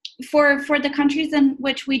for the countries in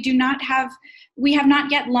which we have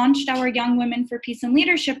not yet launched our Young Women for Peace and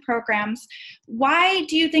Leadership programs, why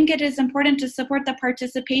do you think it is important to support the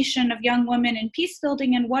participation of young women in peace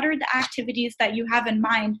building, and what are the activities that you have in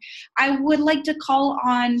mind? I would like to call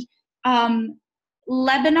on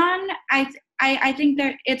Lebanon. I think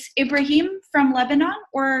it's Ibrahim from Lebanon,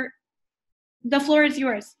 or the floor is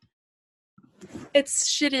yours. It's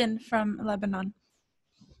Shirin from Lebanon.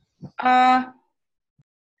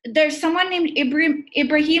 There's someone named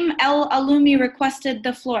Ibrahim El Alumi requested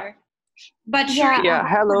the floor. But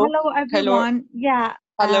hello everyone. Hello.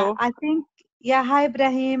 Hello. I think hi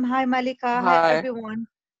Ibrahim, hi Malika, hi everyone.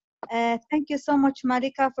 Thank you so much,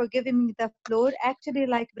 Malika, for giving me the floor. Actually,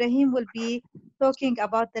 Ibrahim will be talking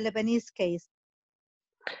about the Lebanese case.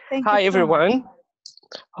 Thank you Hi so everyone. much.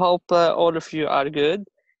 Hope all of you are good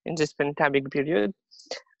in this pandemic period.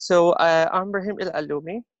 So I'm Ibrahim El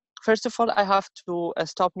Alumi. First of all, I have to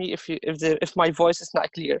stop me if my voice is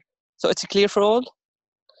not clear. So it's clear for all?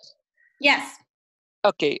 Yes.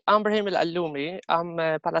 Okay, I'm Ibrahim El Alumi. I'm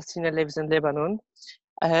a Palestinian, lives in Lebanon.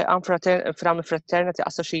 I'm from a fraternity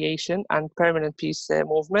association and permanent peace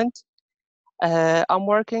movement. I'm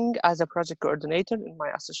working as a project coordinator in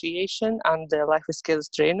my association and a life skills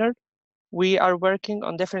trainer. We are working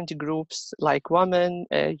on different groups like women,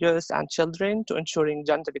 youth, and children to ensuring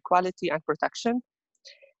gender equality and protection.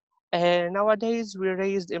 Nowadays, we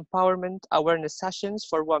raised empowerment awareness sessions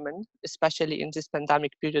for women, especially in this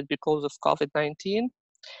pandemic period because of COVID-19.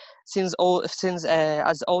 Since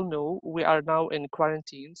as all know, we are now in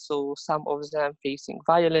quarantine, so some of them facing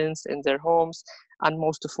violence in their homes, and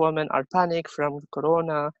most of women are panic from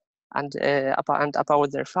corona and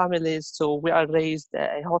about their families. So we are raised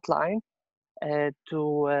a hotline and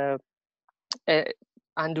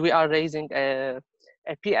we are raising a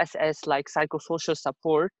PSS like psychosocial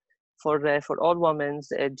support for all women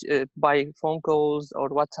by phone calls or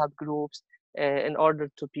WhatsApp groups in order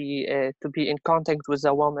to be in contact with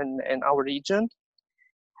a woman in our region.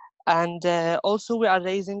 And also we are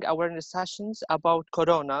raising awareness sessions about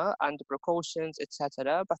corona and precautions,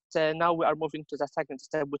 etc. But now we are moving to the second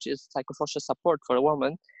step, which is psychosocial support for a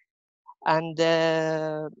woman. And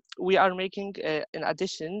we are making, in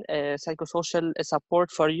addition, psychosocial support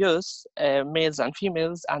for youth, males and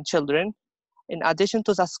females, and children, in addition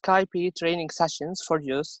to the Skype training sessions for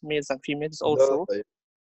youth, males and females also,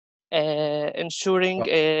 ensuring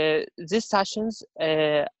these sessions,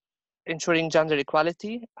 ensuring gender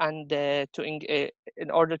equality, and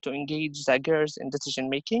in order to engage the girls in decision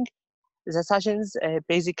making. The sessions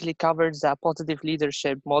basically cover the positive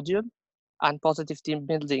leadership module and positive team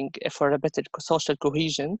building for a better social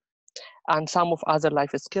cohesion, and some of other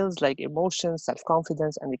life skills like emotions,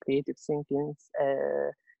 self-confidence, and creative thinking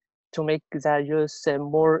to make the youth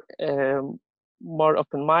more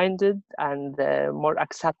open-minded and more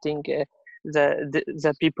accepting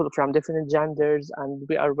the people from different genders. And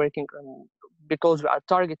we are working on, because we are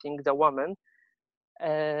targeting the woman,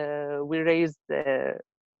 we raised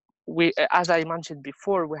as I mentioned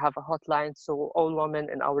before, we have a hotline, so all women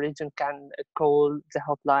in our region can call the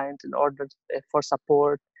hotline in order for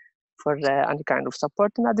support, for any kind of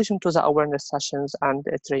support, in addition to the awareness sessions and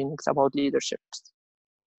trainings about leaderships.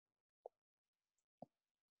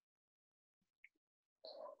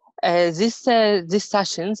 These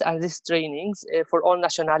sessions and these trainings for all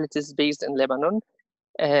nationalities based in Lebanon,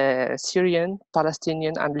 Syrian,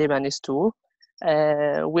 Palestinian, and Lebanese too.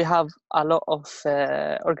 We have a lot of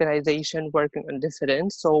organization working on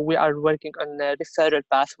different, so we are working on a referral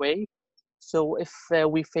pathway. So if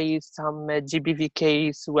we face some GBV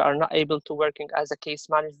case, we are not able to working as a case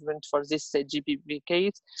management for this GBV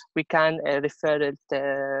case, we can refer it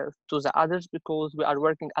to the others, because we are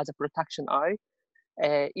working as a protection eye.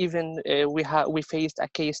 Even we faced a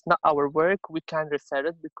case, not our work, we can refer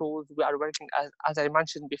it because we are working, as I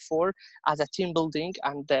mentioned before, as a team building,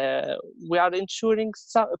 and we are ensuring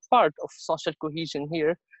some part of social cohesion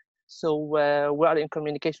here. So we are in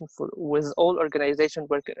communication with all organizations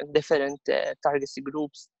working in different target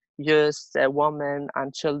groups, youth, women,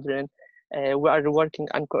 and children. We are working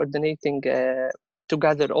and coordinating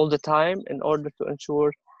together all the time in order to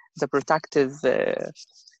ensure the protective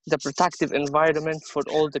environment for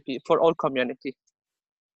all community.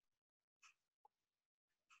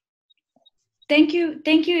 Thank you,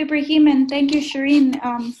 Ibrahim, and thank you, Shireen,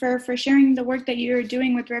 for sharing the work that you're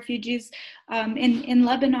doing with refugees in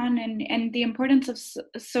Lebanon and the importance of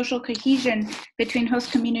social cohesion between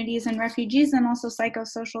host communities and refugees, and also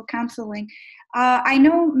psychosocial counseling. I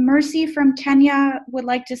know Mercy from Kenya would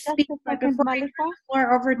like to speak, but before I turn the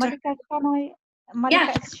floor over to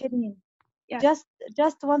Malika, it's Shireen. Yeah.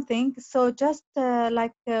 Just one thing. So just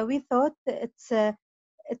we thought it's a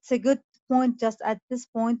good point just at this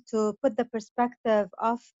point to put the perspective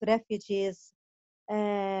of refugees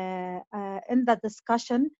in the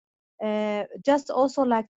discussion. Just also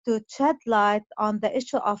like to shed light on the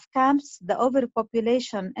issue of camps, the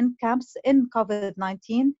overpopulation in camps in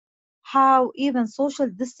COVID-19, how even social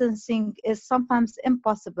distancing is sometimes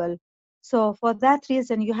impossible. So for that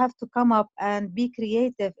reason, you have to come up and be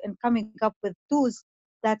creative in coming up with tools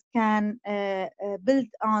that can build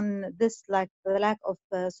on this, like the lack of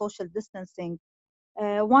social distancing.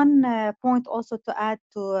 One point also to add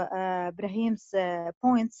to Brahim's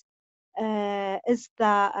points is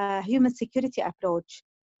the human security approach.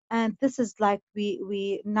 And this is like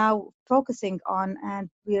we now focusing on, and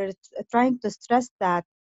we're trying to stress that,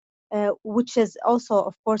 which is also,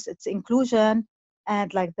 of course, it's inclusion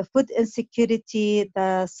and like the food insecurity,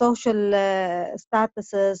 the social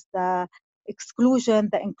statuses, the exclusion,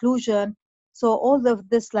 the inclusion. So all of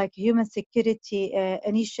this like human security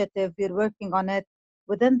initiative, we're working on it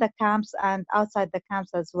within the camps and outside the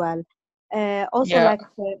camps as well. Also, Yeah. like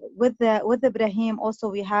with Ibrahim, also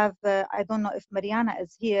we have I don't know if Mariana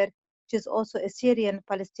is here. She's also a Syrian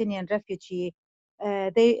Palestinian refugee.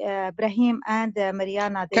 Brahim and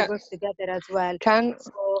Mariana, they work together as well. Can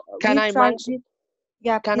I mention?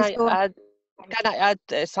 Yeah, Can I add? Can I add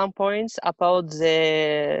some points about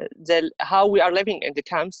the how we are living in the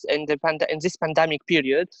camps in in this pandemic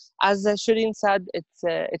period? As Shireen said,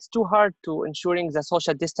 it's too hard to ensuring the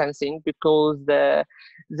social distancing because there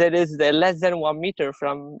is less than 1 meter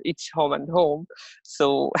from each home and home,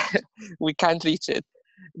 so we can't reach it.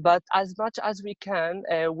 But as much as we can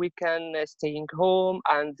staying home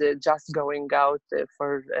and just going out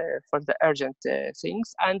for the urgent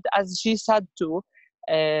things. And as she said too,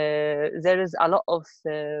 there is a lot of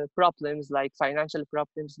problems like financial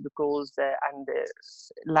problems because and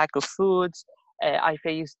lack of food. I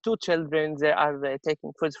face 2 children. They are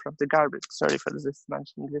taking food from the garbage. Sorry for this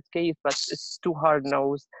mentioning this case, but it's too hard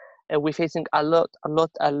now. We're facing a lot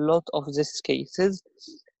of these cases.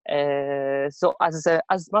 So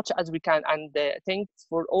as much as we can, and thanks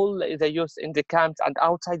for all the youth in the camps and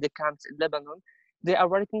outside the camps in Lebanon, they are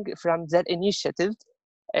working from their initiative.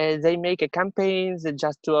 They make a campaigns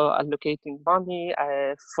just to allocating money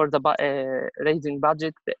for the raising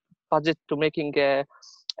budget to making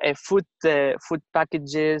food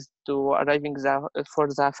packages to arriving for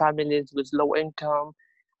the families with low income,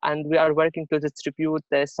 and we are working to distribute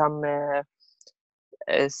some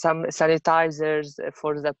sanitizers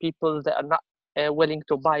for the people that are not willing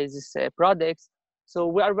to buy these products. So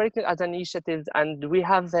we are working as an initiative, and we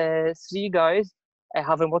have 3 guys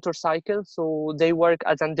have a motorcycle, so they work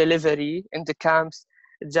as a delivery in the camps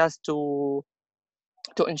just to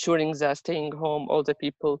ensuring the staying home all the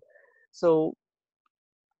people. So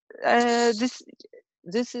this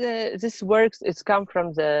works. It's come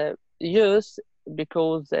from the youth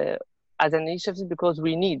because as an initiative, because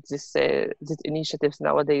we need these initiatives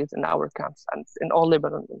nowadays in our camps and in all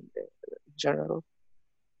Lebanon in general.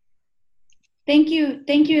 Thank you,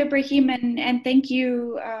 Ibrahim, and thank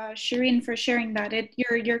you, Shireen, for sharing that.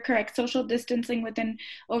 You're correct. Social distancing within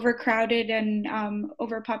overcrowded and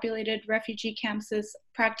overpopulated refugee camps is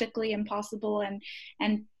practically impossible,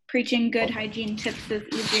 and preaching good hygiene tips is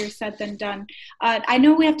easier said than done. I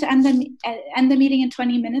know we have to end the meeting in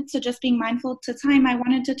 20 minutes, so just being mindful to time, I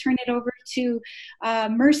wanted to turn it over to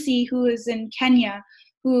Mercy, who is in Kenya,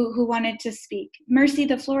 who wanted to speak. Mercy,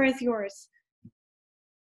 the floor is yours.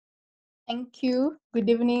 Thank you. Good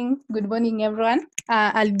evening. Good morning, everyone.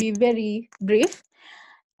 I'll be very brief.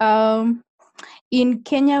 In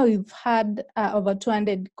Kenya, we've had over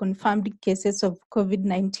 200 confirmed cases of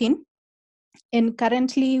COVID-19. And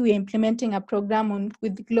currently, we're implementing a program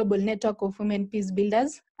with the Global Network of Women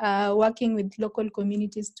Peacebuilders, working with local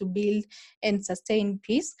communities to build and sustain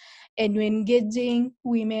peace. And we're engaging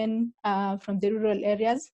women from the rural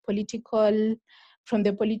areas, from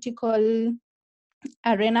the political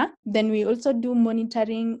arena. Then we also do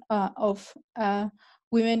monitoring of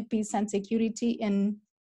women, peace and security, and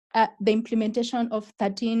the implementation of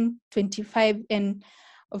 1325, and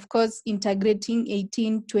of course, integrating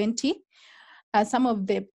 1820. Some of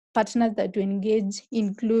the partners that we engage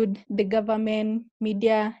include the government,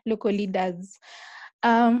 media, local leaders.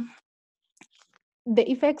 The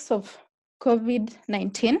effects of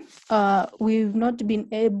COVID-19, we've not been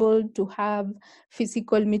able to have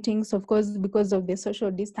physical meetings, of course, because of the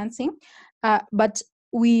social distancing, but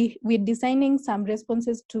we're designing some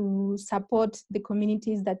responses to support the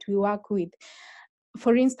communities that we work with.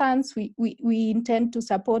 For instance, we intend to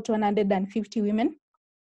support 150 women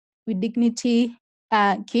with dignity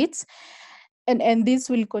kits, and this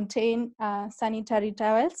will contain sanitary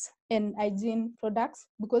towels and hygiene products,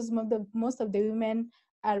 because most of the women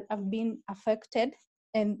have been affected,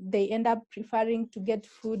 and they end up preferring to get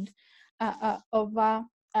food over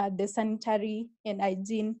the sanitary and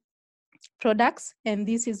hygiene products, and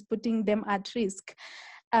this is putting them at risk.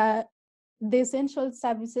 The essential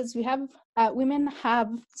services, we have, women have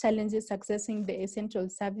challenges accessing the essential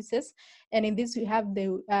services. And in this, we have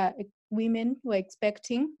the women who are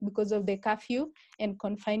expecting because of the curfew and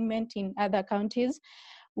confinement in other counties.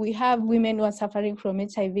 We have women who are suffering from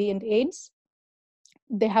HIV and AIDS.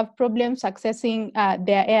 They have problems accessing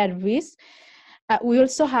their ARVs. We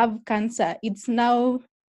also have cancer. It's now,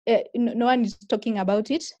 no one is talking about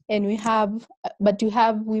it, and we have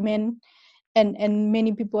women and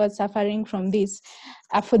many people are suffering from this.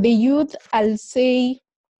 For the youth, I'll say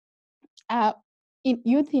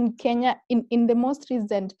youth in Kenya, in the most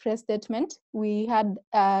recent press statement, we had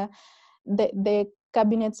the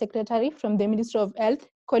cabinet secretary from the Ministry of Health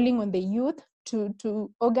calling on the youth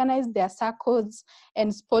to organize their circles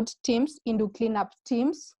and sport teams into cleanup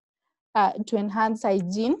teams to enhance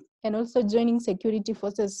hygiene, and also joining security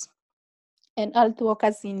forces and health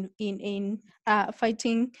workers in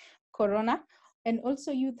fighting corona. And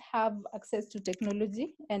also youth have access to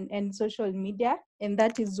technology and social media, and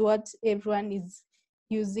that is what everyone is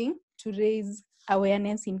using to raise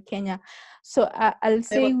awareness in Kenya. So I'll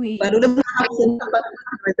say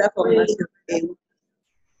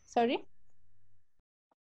sorry?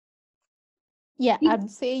 Yeah, I'd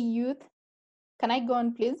say youth. Can I go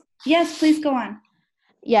on, please? Yes, please go on.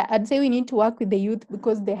 Yeah, I'd say we need to work with the youth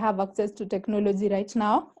because they have access to technology right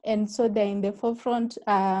now. And so they're in the forefront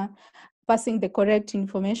passing the correct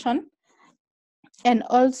information. And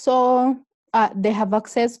also they have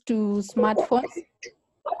access to smartphones.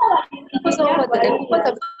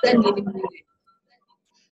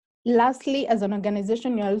 Lastly, as an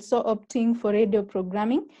organization, you're also opting for radio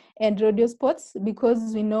programming and radio spots,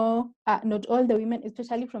 because we know not all the women,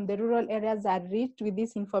 especially from the rural areas, are reached with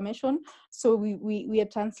this information. So we are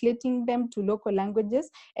translating them to local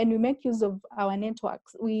languages, and we make use of our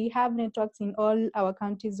networks. We have networks in all our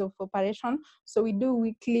counties of operation. So we do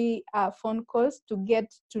weekly phone calls to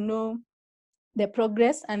get to know the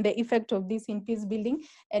progress and the effect of this in peace building.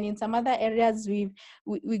 And in some other areas,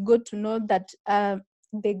 we got to know that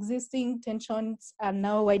the existing tensions are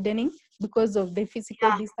now widening because of the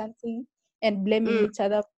physical distancing and blaming each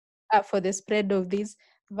other for the spread of this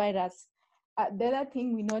virus. The other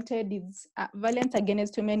thing we noted is violence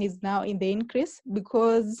against women is now in the increase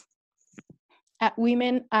because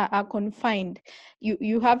women are confined.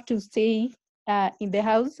 You have to stay in the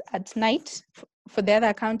house at night for the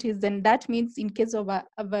other counties, and that means in case of a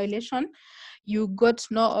violation, you got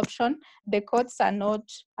no option. The courts are not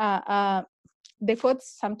the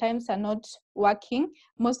courts sometimes are not working.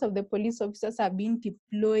 Most of the police officers are being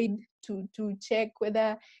deployed to check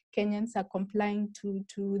whether Kenyans are complying to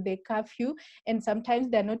the curfew. And sometimes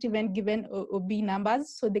they're not even given OB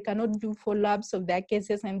numbers, so they cannot do follow-ups of their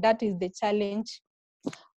cases. And that is the challenge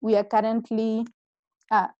we are currently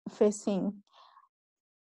facing.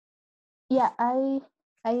 Yeah,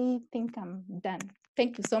 I think I'm done.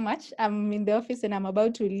 Thank you so much. I'm in the office and I'm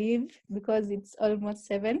about to leave because it's almost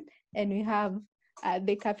 7 and we have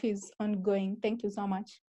the curfew is ongoing. Thank you so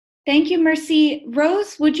much. Thank you, Mercy.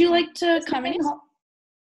 Rose, would you like to come in?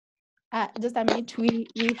 Just a minute. We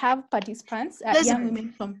have participants, young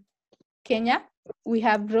women from Kenya. We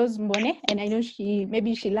have Rose Mbone, and I know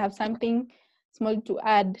maybe she'll have something small to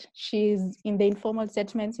add. She's in the informal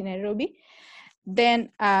settlements in Nairobi.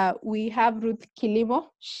 Then we have Ruth Kilimo.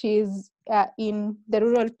 She's in the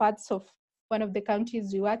rural parts of one of the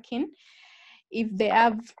counties we work in. if they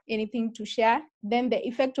have anything to share. Then the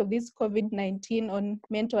effect of this COVID-19 on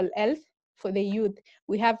mental health for the youth.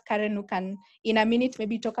 We have Karen who can, in a minute,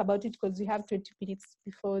 maybe talk about it because we have 20 minutes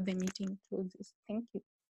before the meeting closes. Thank you.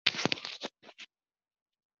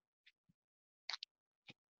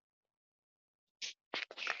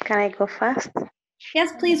 Can I go first?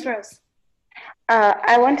 Yes, please, Rose.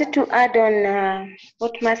 I wanted to add on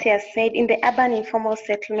what Mercy has said. In the urban informal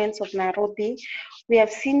settlements of Nairobi, we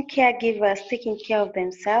have seen caregivers taking care of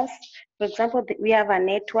themselves. For example, we have a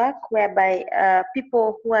network whereby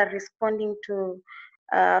people who are responding to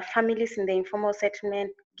families in the informal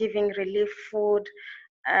settlement, giving relief food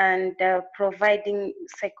and providing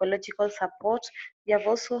psychological support. We have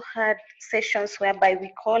also had sessions whereby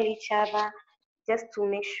we call each other just to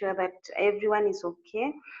make sure that everyone is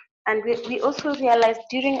okay. And we also realized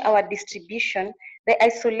during our distribution, the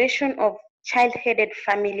isolation of child-headed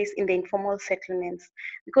families in the informal settlements,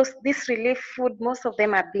 because this relief food, most of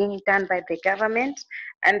them are being done by the government,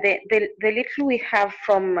 and the little we have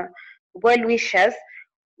from well-wishers,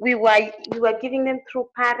 we were giving them through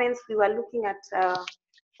parents. We were looking at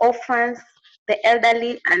orphans, the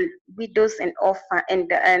elderly, and widows and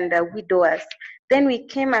widowers. Then we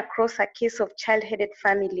came across a case of child-headed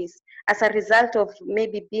families as a result of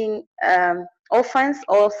maybe being orphans,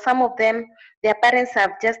 or some of them, their parents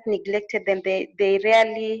have just neglected them. They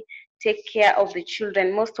rarely take care of the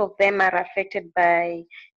children. Most of them are affected by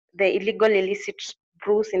the illegal illicit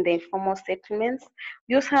brews in the informal settlements.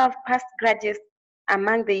 We also have past graduates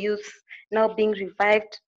among the youth now being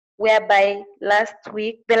revived, whereby the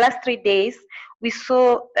last 3 days, we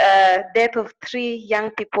saw death of 3 young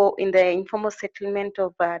people in the informal settlement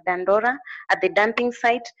of Dandora at the dumping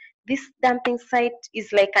site. This dumping site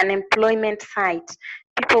is like an employment site.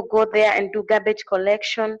 People go there and do garbage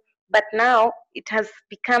collection, but now it has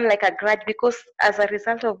become like a grudge because as a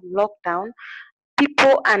result of lockdown,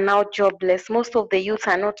 people are now jobless. Most of the youth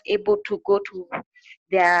are not able to go to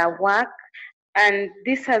their work, and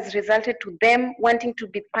this has resulted to them wanting to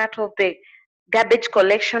be part of the garbage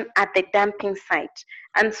collection at the dumping site.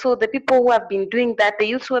 And so the people who have been doing that, the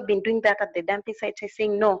youth who have been doing that at the dumping site, are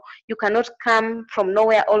saying, no, you cannot come from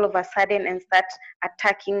nowhere all of a sudden and start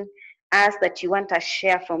attacking us that you want a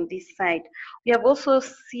share from this side. We have also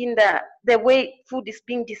seen the way food is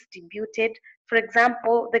being distributed. For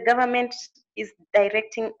example, the government is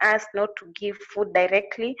directing us not to give food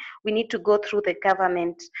directly. We need to go through the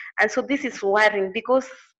government. And so this is worrying because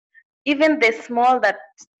even the small that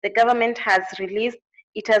the government has released,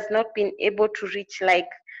 it has not been able to reach like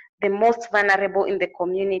the most vulnerable in the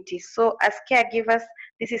community. So as caregivers,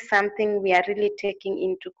 this is something we are really taking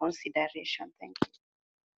into consideration. Thank you.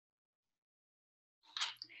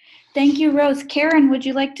 Thank you, Rose. Karen, would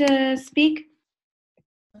you like to speak?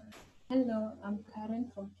 Hello, I'm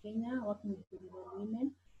Karen from Kenya, working with Rural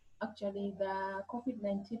Women. Actually, the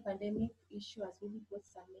COVID-19 pandemic issue has really brought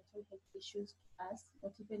some mental health issues to us,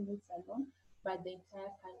 not even youth alone, but the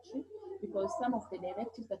entire country, because some of the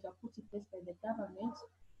directives that are put in place by the government,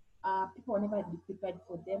 people are never prepared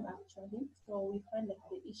for them actually. So we find like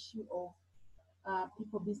the issue of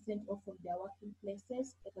people being sent off from their working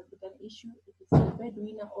places, that has been an issue. If it's the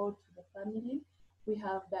breadwinner or to the family, we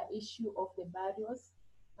have the issue of the barriers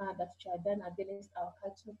that are done against our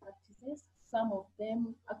cultural practices. Some of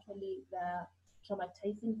them actually the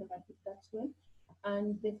traumatizing, they can put that way.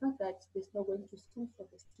 And the fact that there's no going to school for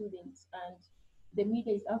the students and the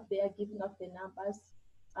media is out there giving out the numbers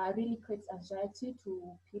really creates anxiety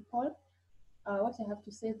to people. What I have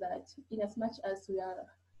to say is that in as much as we are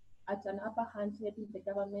at an upper hand helping the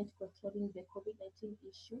government controlling the COVID-19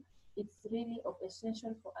 issue, it's really of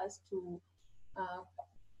essential for us to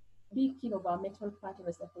be keen of our mental part and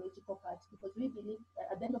the psychological part, because we believe that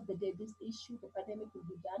at the end of the day, this issue, the pandemic will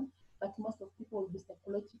be done, but most of people will be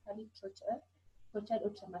psychologically tortured or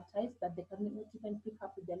traumatized that they cannot even pick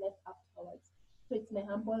up with their life afterwards. So it's my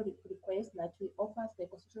humble request that we offer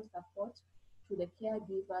psychosocial support to the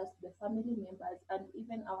caregivers, the family members, and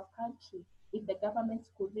even our country. If the government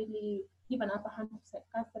could really give an upper hand to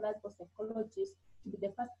counselors or psychologists to be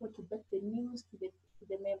the first one to break the news to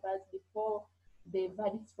the members before the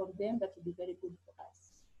verdicts from them, that would be very good for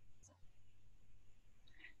us.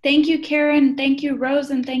 Thank you, Karen. Thank you, Rose,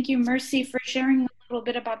 and thank you, Mercy, for sharing a little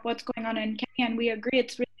bit about what's going on in Kenya. And we agree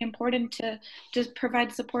it's really important to just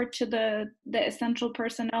provide support to the essential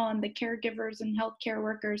personnel and the caregivers and healthcare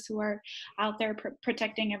workers who are out there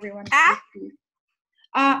protecting everyone's safety.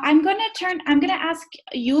 I'm gonna ask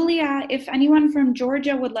Yulia if anyone from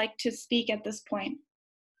Georgia would like to speak at this point.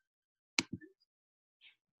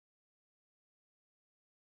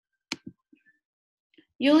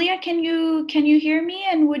 Yulia, can you hear me?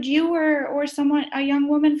 And would you or someone, a young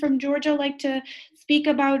woman from Georgia, like to speak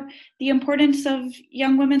about the importance of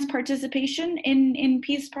young women's participation in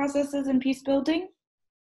peace processes and peace building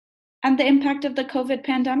and the impact of the COVID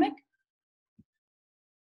pandemic?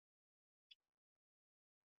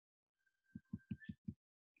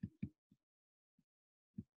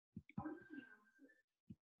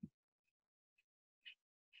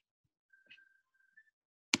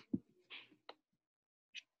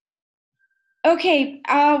 Okay,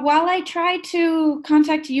 while I try to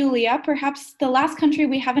contact Yulia, perhaps the last country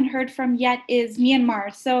we haven't heard from yet is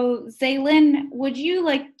Myanmar. So Zaylin, would you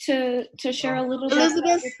like to share a little bit about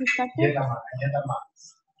Elizabeth? your perspective?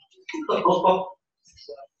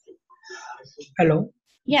 Hello.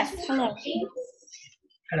 Yes, hello.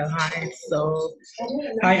 Hello, hi. So,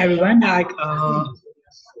 hi everyone.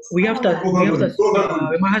 Myanmar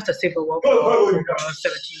has the civil war for over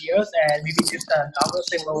 70 years, and maybe this is the longest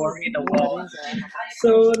civil war in the world.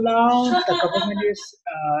 So now the government is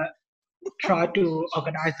try to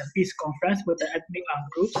organize a peace conference with the ethnic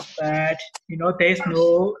groups, but there is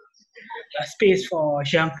no space for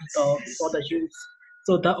young people, for the youth.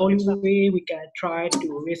 So the only way we can try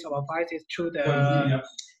to raise our voice is through the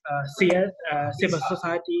civil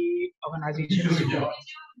society organizations.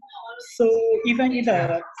 So even in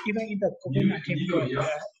the COVID-19 period,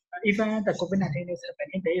 even the COVID-19 is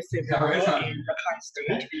happening, there is civil war in Rakhine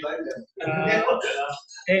State.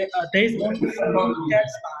 There is only few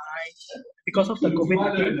deaths because of the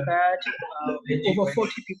COVID-19, but over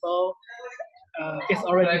 40 people is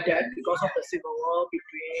already dead because of the civil war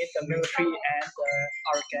between the military and the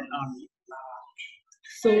Afghan army.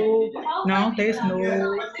 So now there's no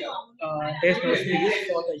space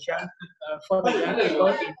for the young people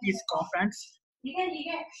in peace conference.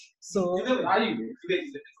 So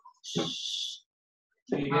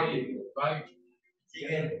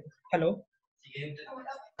hello.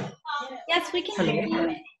 Yes, we can Hello. hear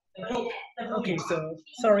you. Okay, so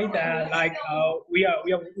sorry that we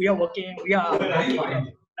are working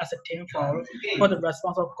as a team for the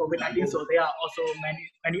response of COVID-19. So there are also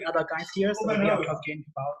many other guys here. So we are talking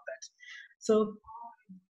about that.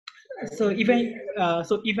 So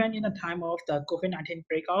even in the time of the COVID-19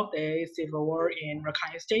 breakout, there is civil war in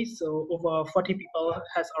Rakhine State. So over 40 people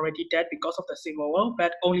has already died because of the civil war,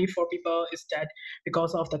 but only 4 people is dead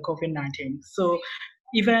because of the COVID-19. So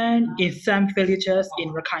even in some villages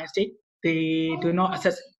in Rakhine State, they do not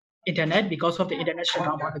access internet because of the internet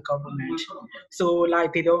shutdown by the government. So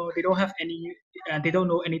like they don't have any they don't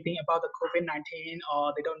know anything about the COVID-19,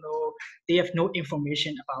 or they have no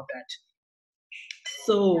information about that.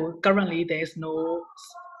 So currently, there's no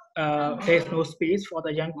space for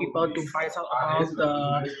the young people to find out about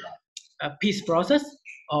the peace process,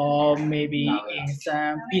 or maybe in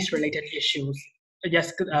some peace-related issues.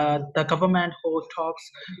 Yes, the government holds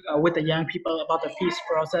talks with the young people about the peace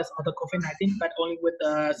process of the COVID-19, but only with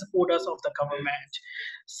the supporters of the government.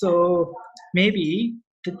 So maybe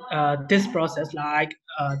this process, like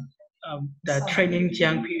the training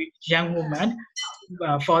young women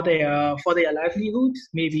for their livelihoods,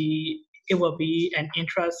 maybe it will be an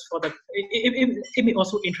interest for it may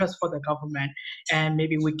also interest for the government, and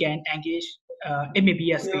maybe we can engage. It may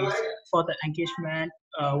be a space for the engagement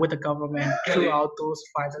with the government throughout those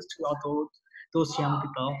fighters, throughout those young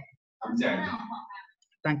people.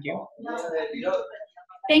 Thank you.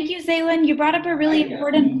 Thank you, Zaylin. You brought up a really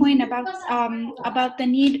important point about the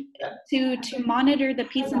need to monitor the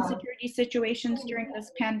peace and security situations during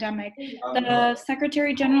this pandemic. The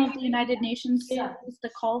Secretary General of the United Nations posed a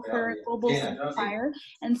call for a global ceasefire,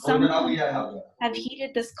 and some have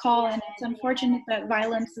heeded this call, and it's unfortunate that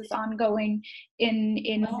violence is ongoing in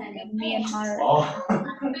Myanmar.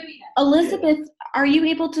 Elizabeth, are you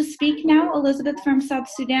able to speak now? Elizabeth from South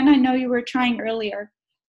Sudan, I know you were trying earlier.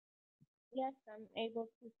 Yes, I'm able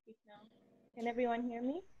to speak now. Can everyone hear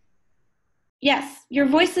me? Yes, your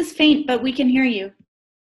voice is faint, but we can hear you.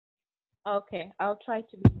 Okay, I'll try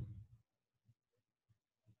to be.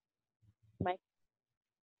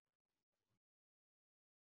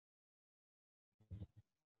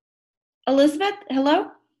 Elizabeth,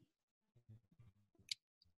 hello?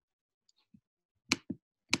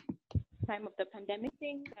 Time of the pandemic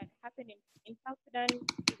thing that happened in South Sudan,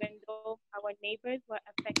 even though our neighbors were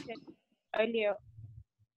affected earlier.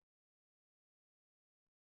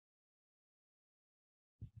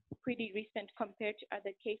 Pretty recent compared to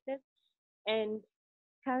other cases, and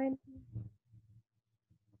currently,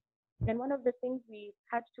 and one of the things we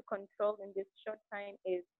had to control in this short time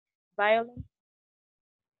is violence.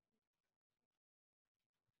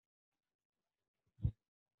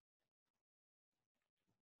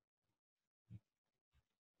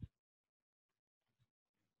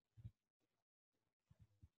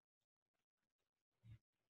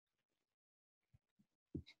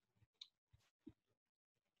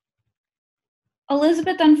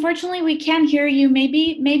 Elizabeth, unfortunately, we can't hear you.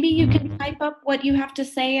 Maybe you can type up what you have to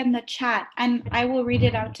say in the chat, and I will read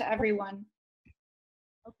it out to everyone.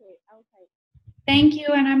 Okay, okay. Thank you,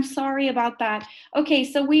 and I'm sorry about that. Okay,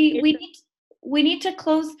 so we need to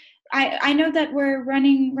close. I know that we're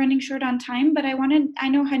running short on time, but I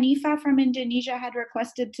know Hanifa from Indonesia had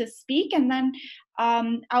requested to speak, and then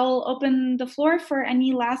I'll open the floor for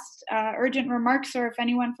any last urgent remarks, or if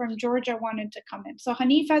anyone from Georgia wanted to come in. So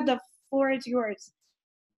Hanifa, the floor is yours.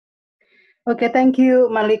 Okay, thank you,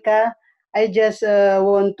 Malika. I just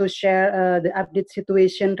want to share the update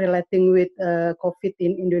situation relating with COVID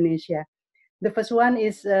in Indonesia. The first one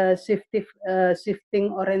is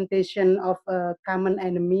shifting orientation of a common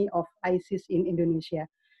enemy of ISIS in Indonesia.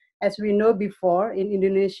 As we know before, in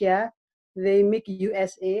Indonesia, they make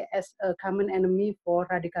USA as a common enemy for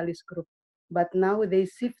radicalist group. But now they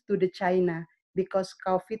shift to the China because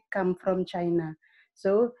COVID come from China.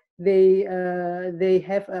 So they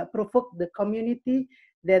have provoked the community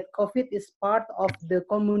that COVID is part of the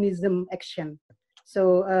communism action.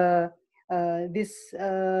 So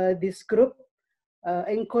this group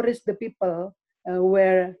encourage the people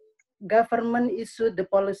where government issued the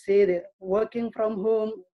policy, the working from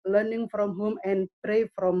home, learning from home, and pray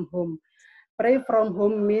from home. Pray from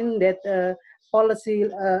home means that policy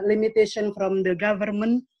limitation from the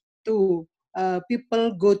government to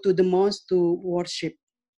people go to the mosque to worship.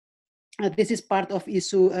 This is part of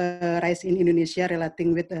issue rise in Indonesia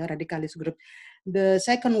relating with radicalist group. The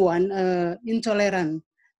second one, intolerant,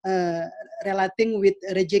 relating with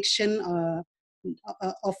rejection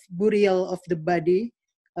of burial of the body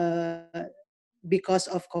because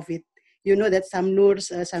of COVID. You know that some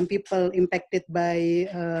nurse, some people impacted by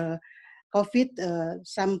COVID,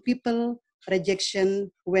 some people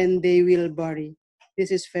rejection when they will bury.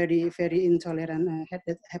 This is very, very intolerant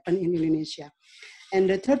that happen in Indonesia. And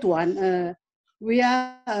the third one, we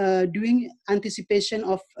are doing anticipation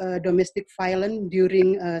of domestic violence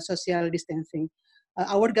during social distancing.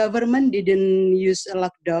 Our government didn't use a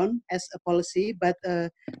lockdown as a policy, but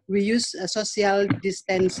we use social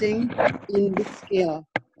distancing in big scale.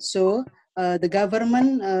 So the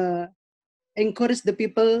government encourage the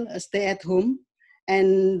people stay at home,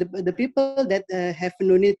 and the people that have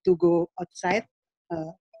no need to go outside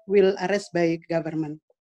will arrest by government.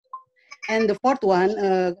 And the fourth one,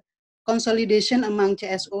 consolidation among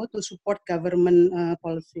CSO to support government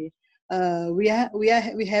policy. We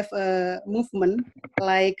have a movement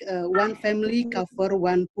like one family cover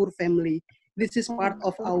one poor family. This is part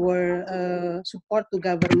of our support to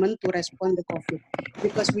government to respond to COVID,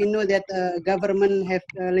 because we know that government have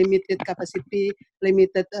limited capacity,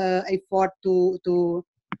 limited effort to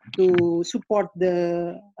support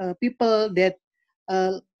the people that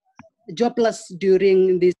jobless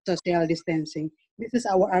during this social distancing. This is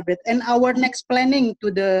our update, and our next planning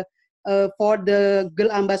to the for the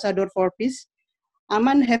Girl Ambassador for Peace.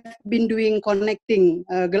 Aman have been doing connecting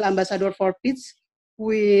Girl Ambassador for Peace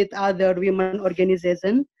with other women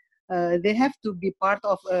organizations. They have to be part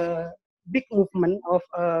of a big movement of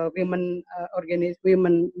women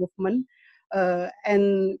movement,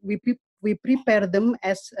 and we prepare them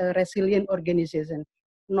as a resilient organization,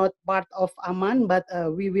 not part of Aman, but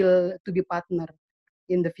we will to be partner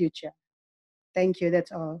in the future. Thank you.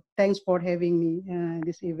 That's all. Thanks for having me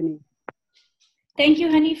this evening. Thank you,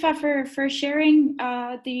 Hanifa, for sharing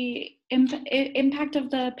the impact of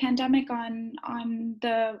the pandemic on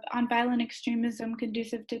violent extremism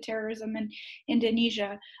conducive to terrorism in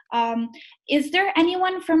Indonesia. Is there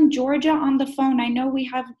anyone from Georgia on the phone? I know we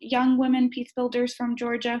have young women Peacebuilders from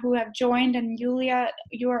Georgia who have joined, and Yulia,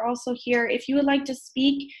 you are also here. If you would like to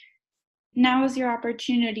speak, now is your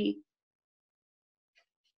opportunity.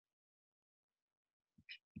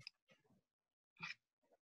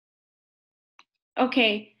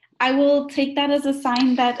 Okay, I will take that as a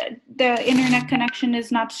sign that the internet connection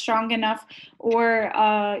is not strong enough, or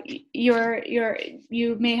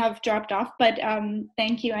you may have dropped off. But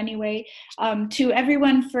thank you anyway to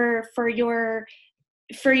everyone for your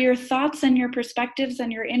thoughts and your perspectives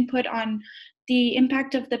and your input on the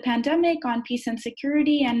impact of the pandemic on peace and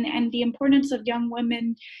security, and the importance of young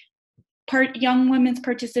women's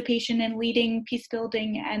participation in leading peace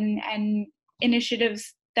building and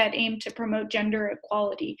initiatives that aim to promote gender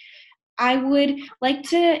equality. I would like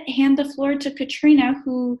to hand the floor to Katrina,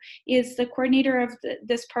 who is the coordinator of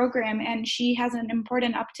this program, and she has an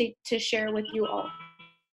important update to share with you all.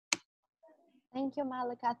 Thank you,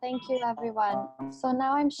 Malika. Thank you, everyone. So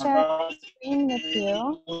now I'm sharing my screen with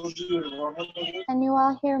you. Can you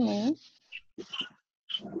all hear me?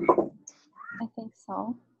 I think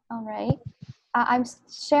so. All right. I'm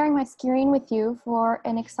sharing my screen with you for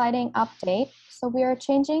an exciting update. So we are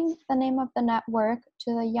changing the name of the network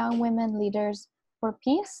to the Young Women Leaders for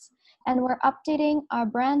Peace, and we're updating our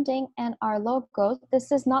branding and our logo.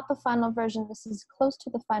 This is not the final version. This is close to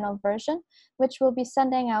the final version, which we'll be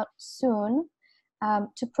sending out soon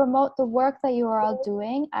to promote the work that you are all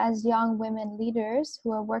doing as young women leaders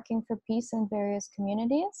who are working for peace in various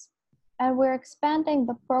communities. And we're expanding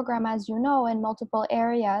the program, as you know, in multiple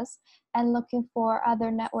areas and looking for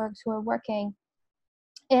other networks who are working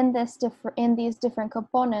in these different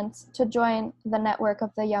components to join the network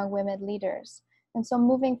of the Young Women Leaders. And so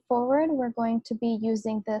moving forward, we're going to be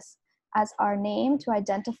using this as our name to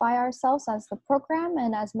identify ourselves as the program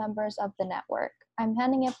and as members of the network. I'm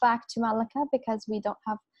handing it back to Malika because we don't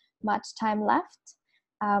have much time left.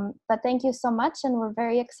 But thank you so much, and we're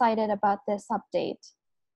very excited about this update.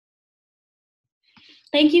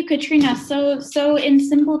 Thank you, Katrina. So in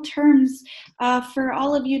simple terms, for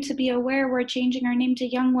all of you to be aware, we're changing our name to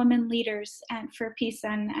Young Women Leaders and for Peace,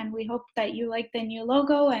 and we hope that you like the new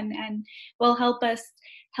logo and will help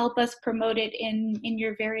us promote it in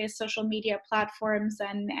your various social media platforms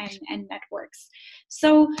and networks.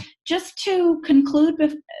 So just to conclude,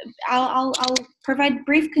 I'll provide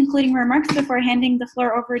brief concluding remarks before handing the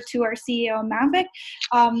floor over to our CEO, Mavic.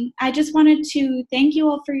 I just wanted to thank you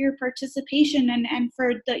all for your participation and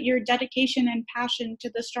for your dedication and passion to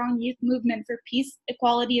the strong youth movement for peace,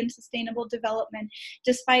 equality, and sustainable development.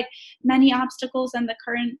 Despite many obstacles and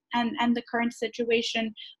the current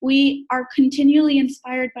situation, we are continually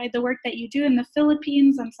inspired by the work that you do in the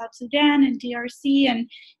Philippines and South Sudan and DRC and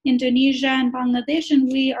Indonesia and Bangladesh,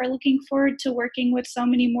 and we are looking forward to working with so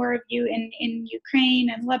many more of you in Ukraine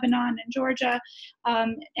and Lebanon and Georgia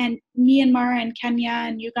and Myanmar and Kenya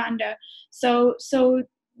and Uganda. So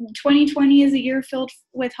 2020 is a year filled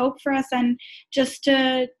with hope for us, and just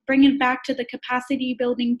to bring it back to the capacity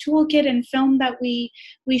building toolkit and film that we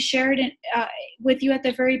shared with you at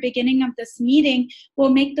the very beginning of this meeting, we'll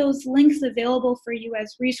make those links available for you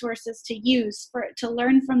as resources to use to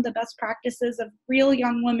learn from the best practices of real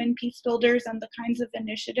young women peace builders and the kinds of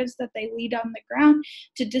initiatives that they lead on the ground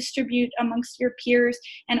to distribute amongst your peers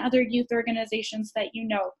and other youth organizations that you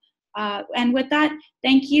know. And with that,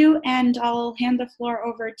 thank you, and I'll hand the floor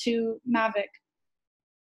over to Mavic.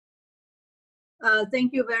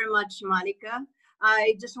 Thank you very much, Malika.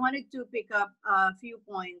 I just wanted to pick up a few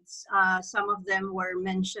points. Some of them were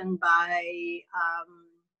mentioned by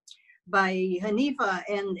Hanifa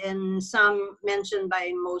and some mentioned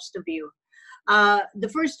by most of you. The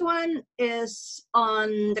first one is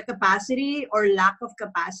on the capacity or lack of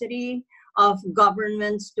capacity of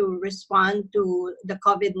governments to respond to the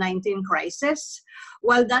COVID-19 crisis.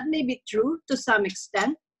 While that may be true to some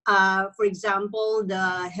extent, for example,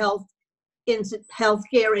 the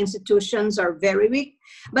healthcare institutions are very weak,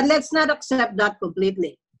 but let's not accept that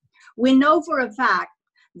completely. We know for a fact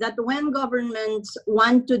that when governments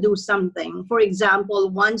want to do something, for example,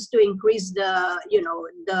 wants to increase the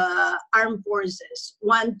armed forces,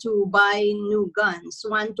 want to buy new guns,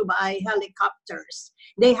 want to buy helicopters,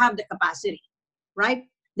 they have the capacity, right?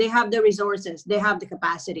 They have the resources, they have the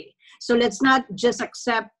capacity. So let's not just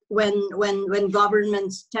accept when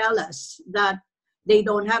governments tell us that they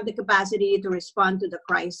don't have the capacity to respond to the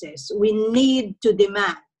crisis. We need to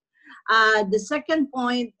demand. The second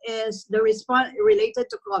point is the response related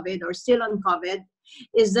to COVID, or still on COVID,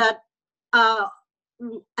 is that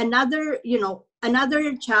another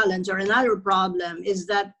challenge or another problem is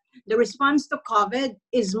that the response to COVID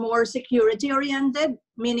is more security oriented,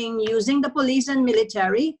 meaning using the police and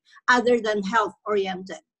military other than health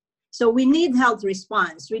oriented. So we need health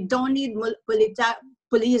response. We don't need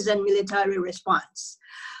police and military response.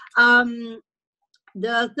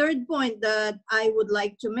 The third point that I would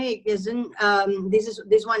like to make is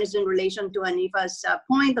this one is in relation to Hanifa's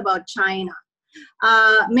point about China.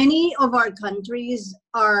 Many of our countries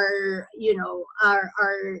are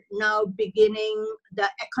now beginning the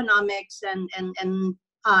economics and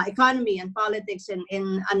economy and politics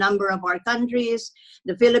in a number of our countries.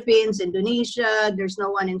 The Philippines, Indonesia. There's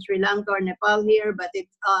no one in Sri Lanka or Nepal here, but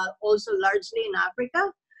it's also largely in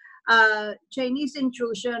Africa. Chinese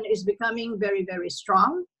intrusion is becoming very, very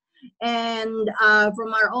strong. And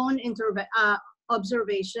from our own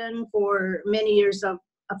observation from many years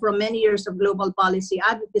of global policy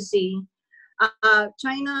advocacy,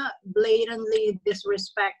 China blatantly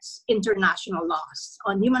disrespects international laws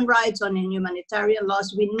on human rights, on humanitarian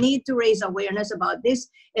laws. We need to raise awareness about this,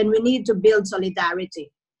 and we need to build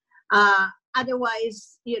solidarity.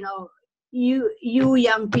 Otherwise, you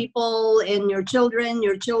young people and your children,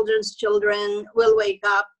 your children's children will wake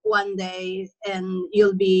up one day and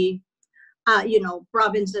you'll be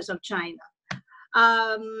provinces of China.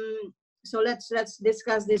 So let's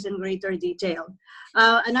discuss this in greater detail.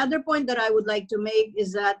 Another point that I would like to make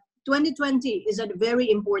is that 2020 is a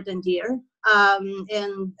very important year,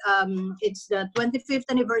 and it's the 25th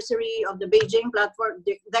anniversary of the Beijing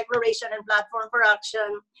Declaration and Platform for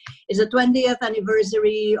Action. It's the 20th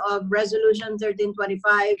anniversary of Resolution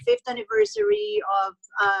 1325, 5th anniversary of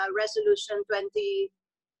Resolution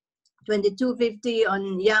 2250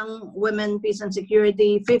 on young women, peace and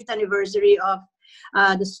security, 5th anniversary of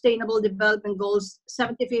the Sustainable Development Goals,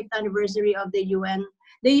 75th anniversary of the UN.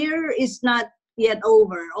 The year is not yet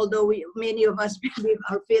over, although many of us maybe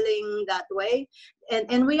are feeling that way.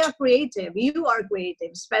 And we are creative. You are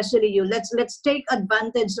creative, especially you. Let's take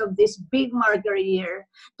advantage of this big marker year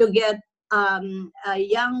to get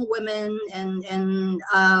young women and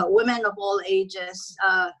women of all ages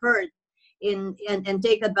heard and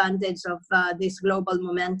take advantage of this global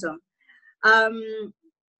momentum.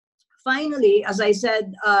 Finally, as I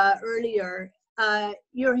said earlier,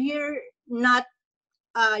 you're here not,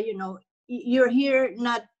 you're here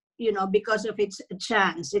not, because of it's a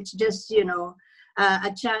chance. It's just,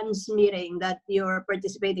 a chance meeting that you're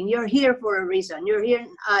participating. You're here for a reason. You're here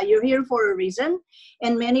for a reason,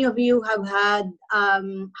 and many of you have had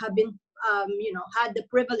been had the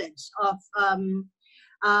privilege of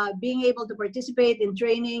being able to participate in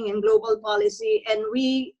training and global policy, and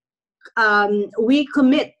we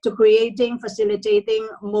commit to creating, facilitating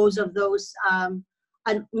most of those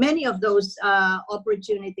and many of those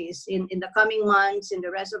opportunities in the coming months, in the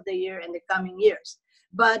rest of the year, and the coming years.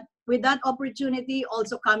 But with that opportunity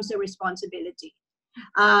also comes a responsibility.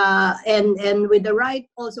 And with the right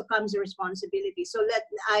also comes a responsibility. So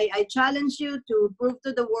I challenge you to prove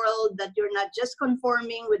to the world that you're not just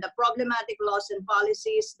conforming with the problematic laws and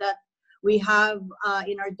policies that we have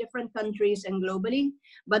in our different countries and globally,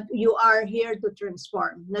 but you are here to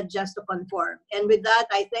transform, not just to conform. And with that,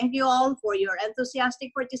 I thank you all for your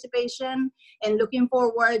enthusiastic participation and looking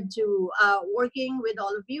forward to working with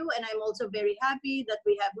all of you. And I'm also very happy that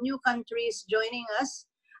we have new countries joining us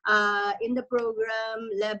in the program: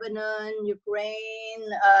 Lebanon,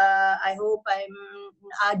 Ukraine, I hope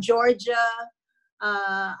Georgia.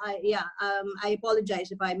 I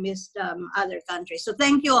apologize if I missed other countries. So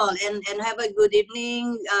thank you all, and have a good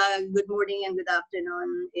evening, good morning, and good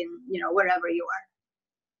afternoon in wherever you are.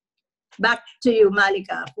 Back to you,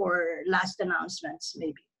 Malika, for last announcements,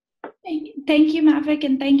 maybe. Thank you, Mavik,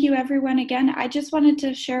 and thank you everyone again. I just wanted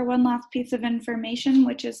to share one last piece of information,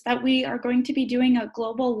 which is that we are going to be doing a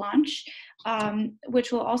global launch,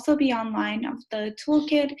 which will also be online, of the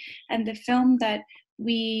toolkit and the film that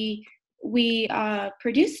we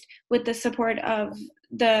produced with the support of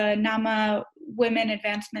the NAMA Women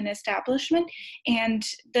Advancement Establishment. And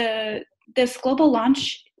for this global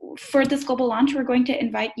launch, we're going to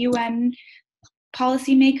invite UN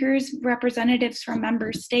policymakers, representatives from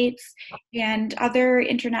member states, and other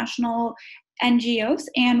international NGOs.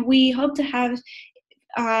 And we hope to have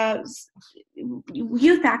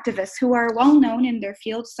youth activists who are well known in their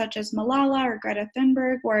fields, such as Malala or Greta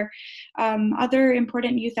Thunberg, or other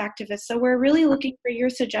important youth activists. So we're really looking for your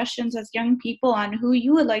suggestions as young people on who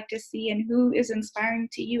you would like to see and who is inspiring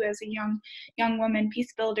to you as a young woman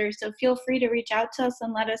peace builder. So feel free to reach out to us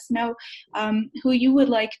and let us know who you would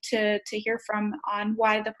like to hear from on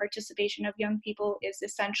why the participation of young people is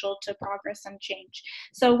essential to progress and change.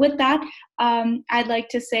 So with that, I'd like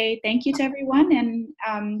to say thank you to everyone, and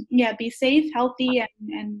be safe, healthy,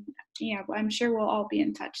 and I'm sure we'll all be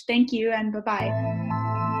in touch. Thank you, and bye-bye.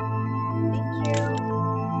 Thank you.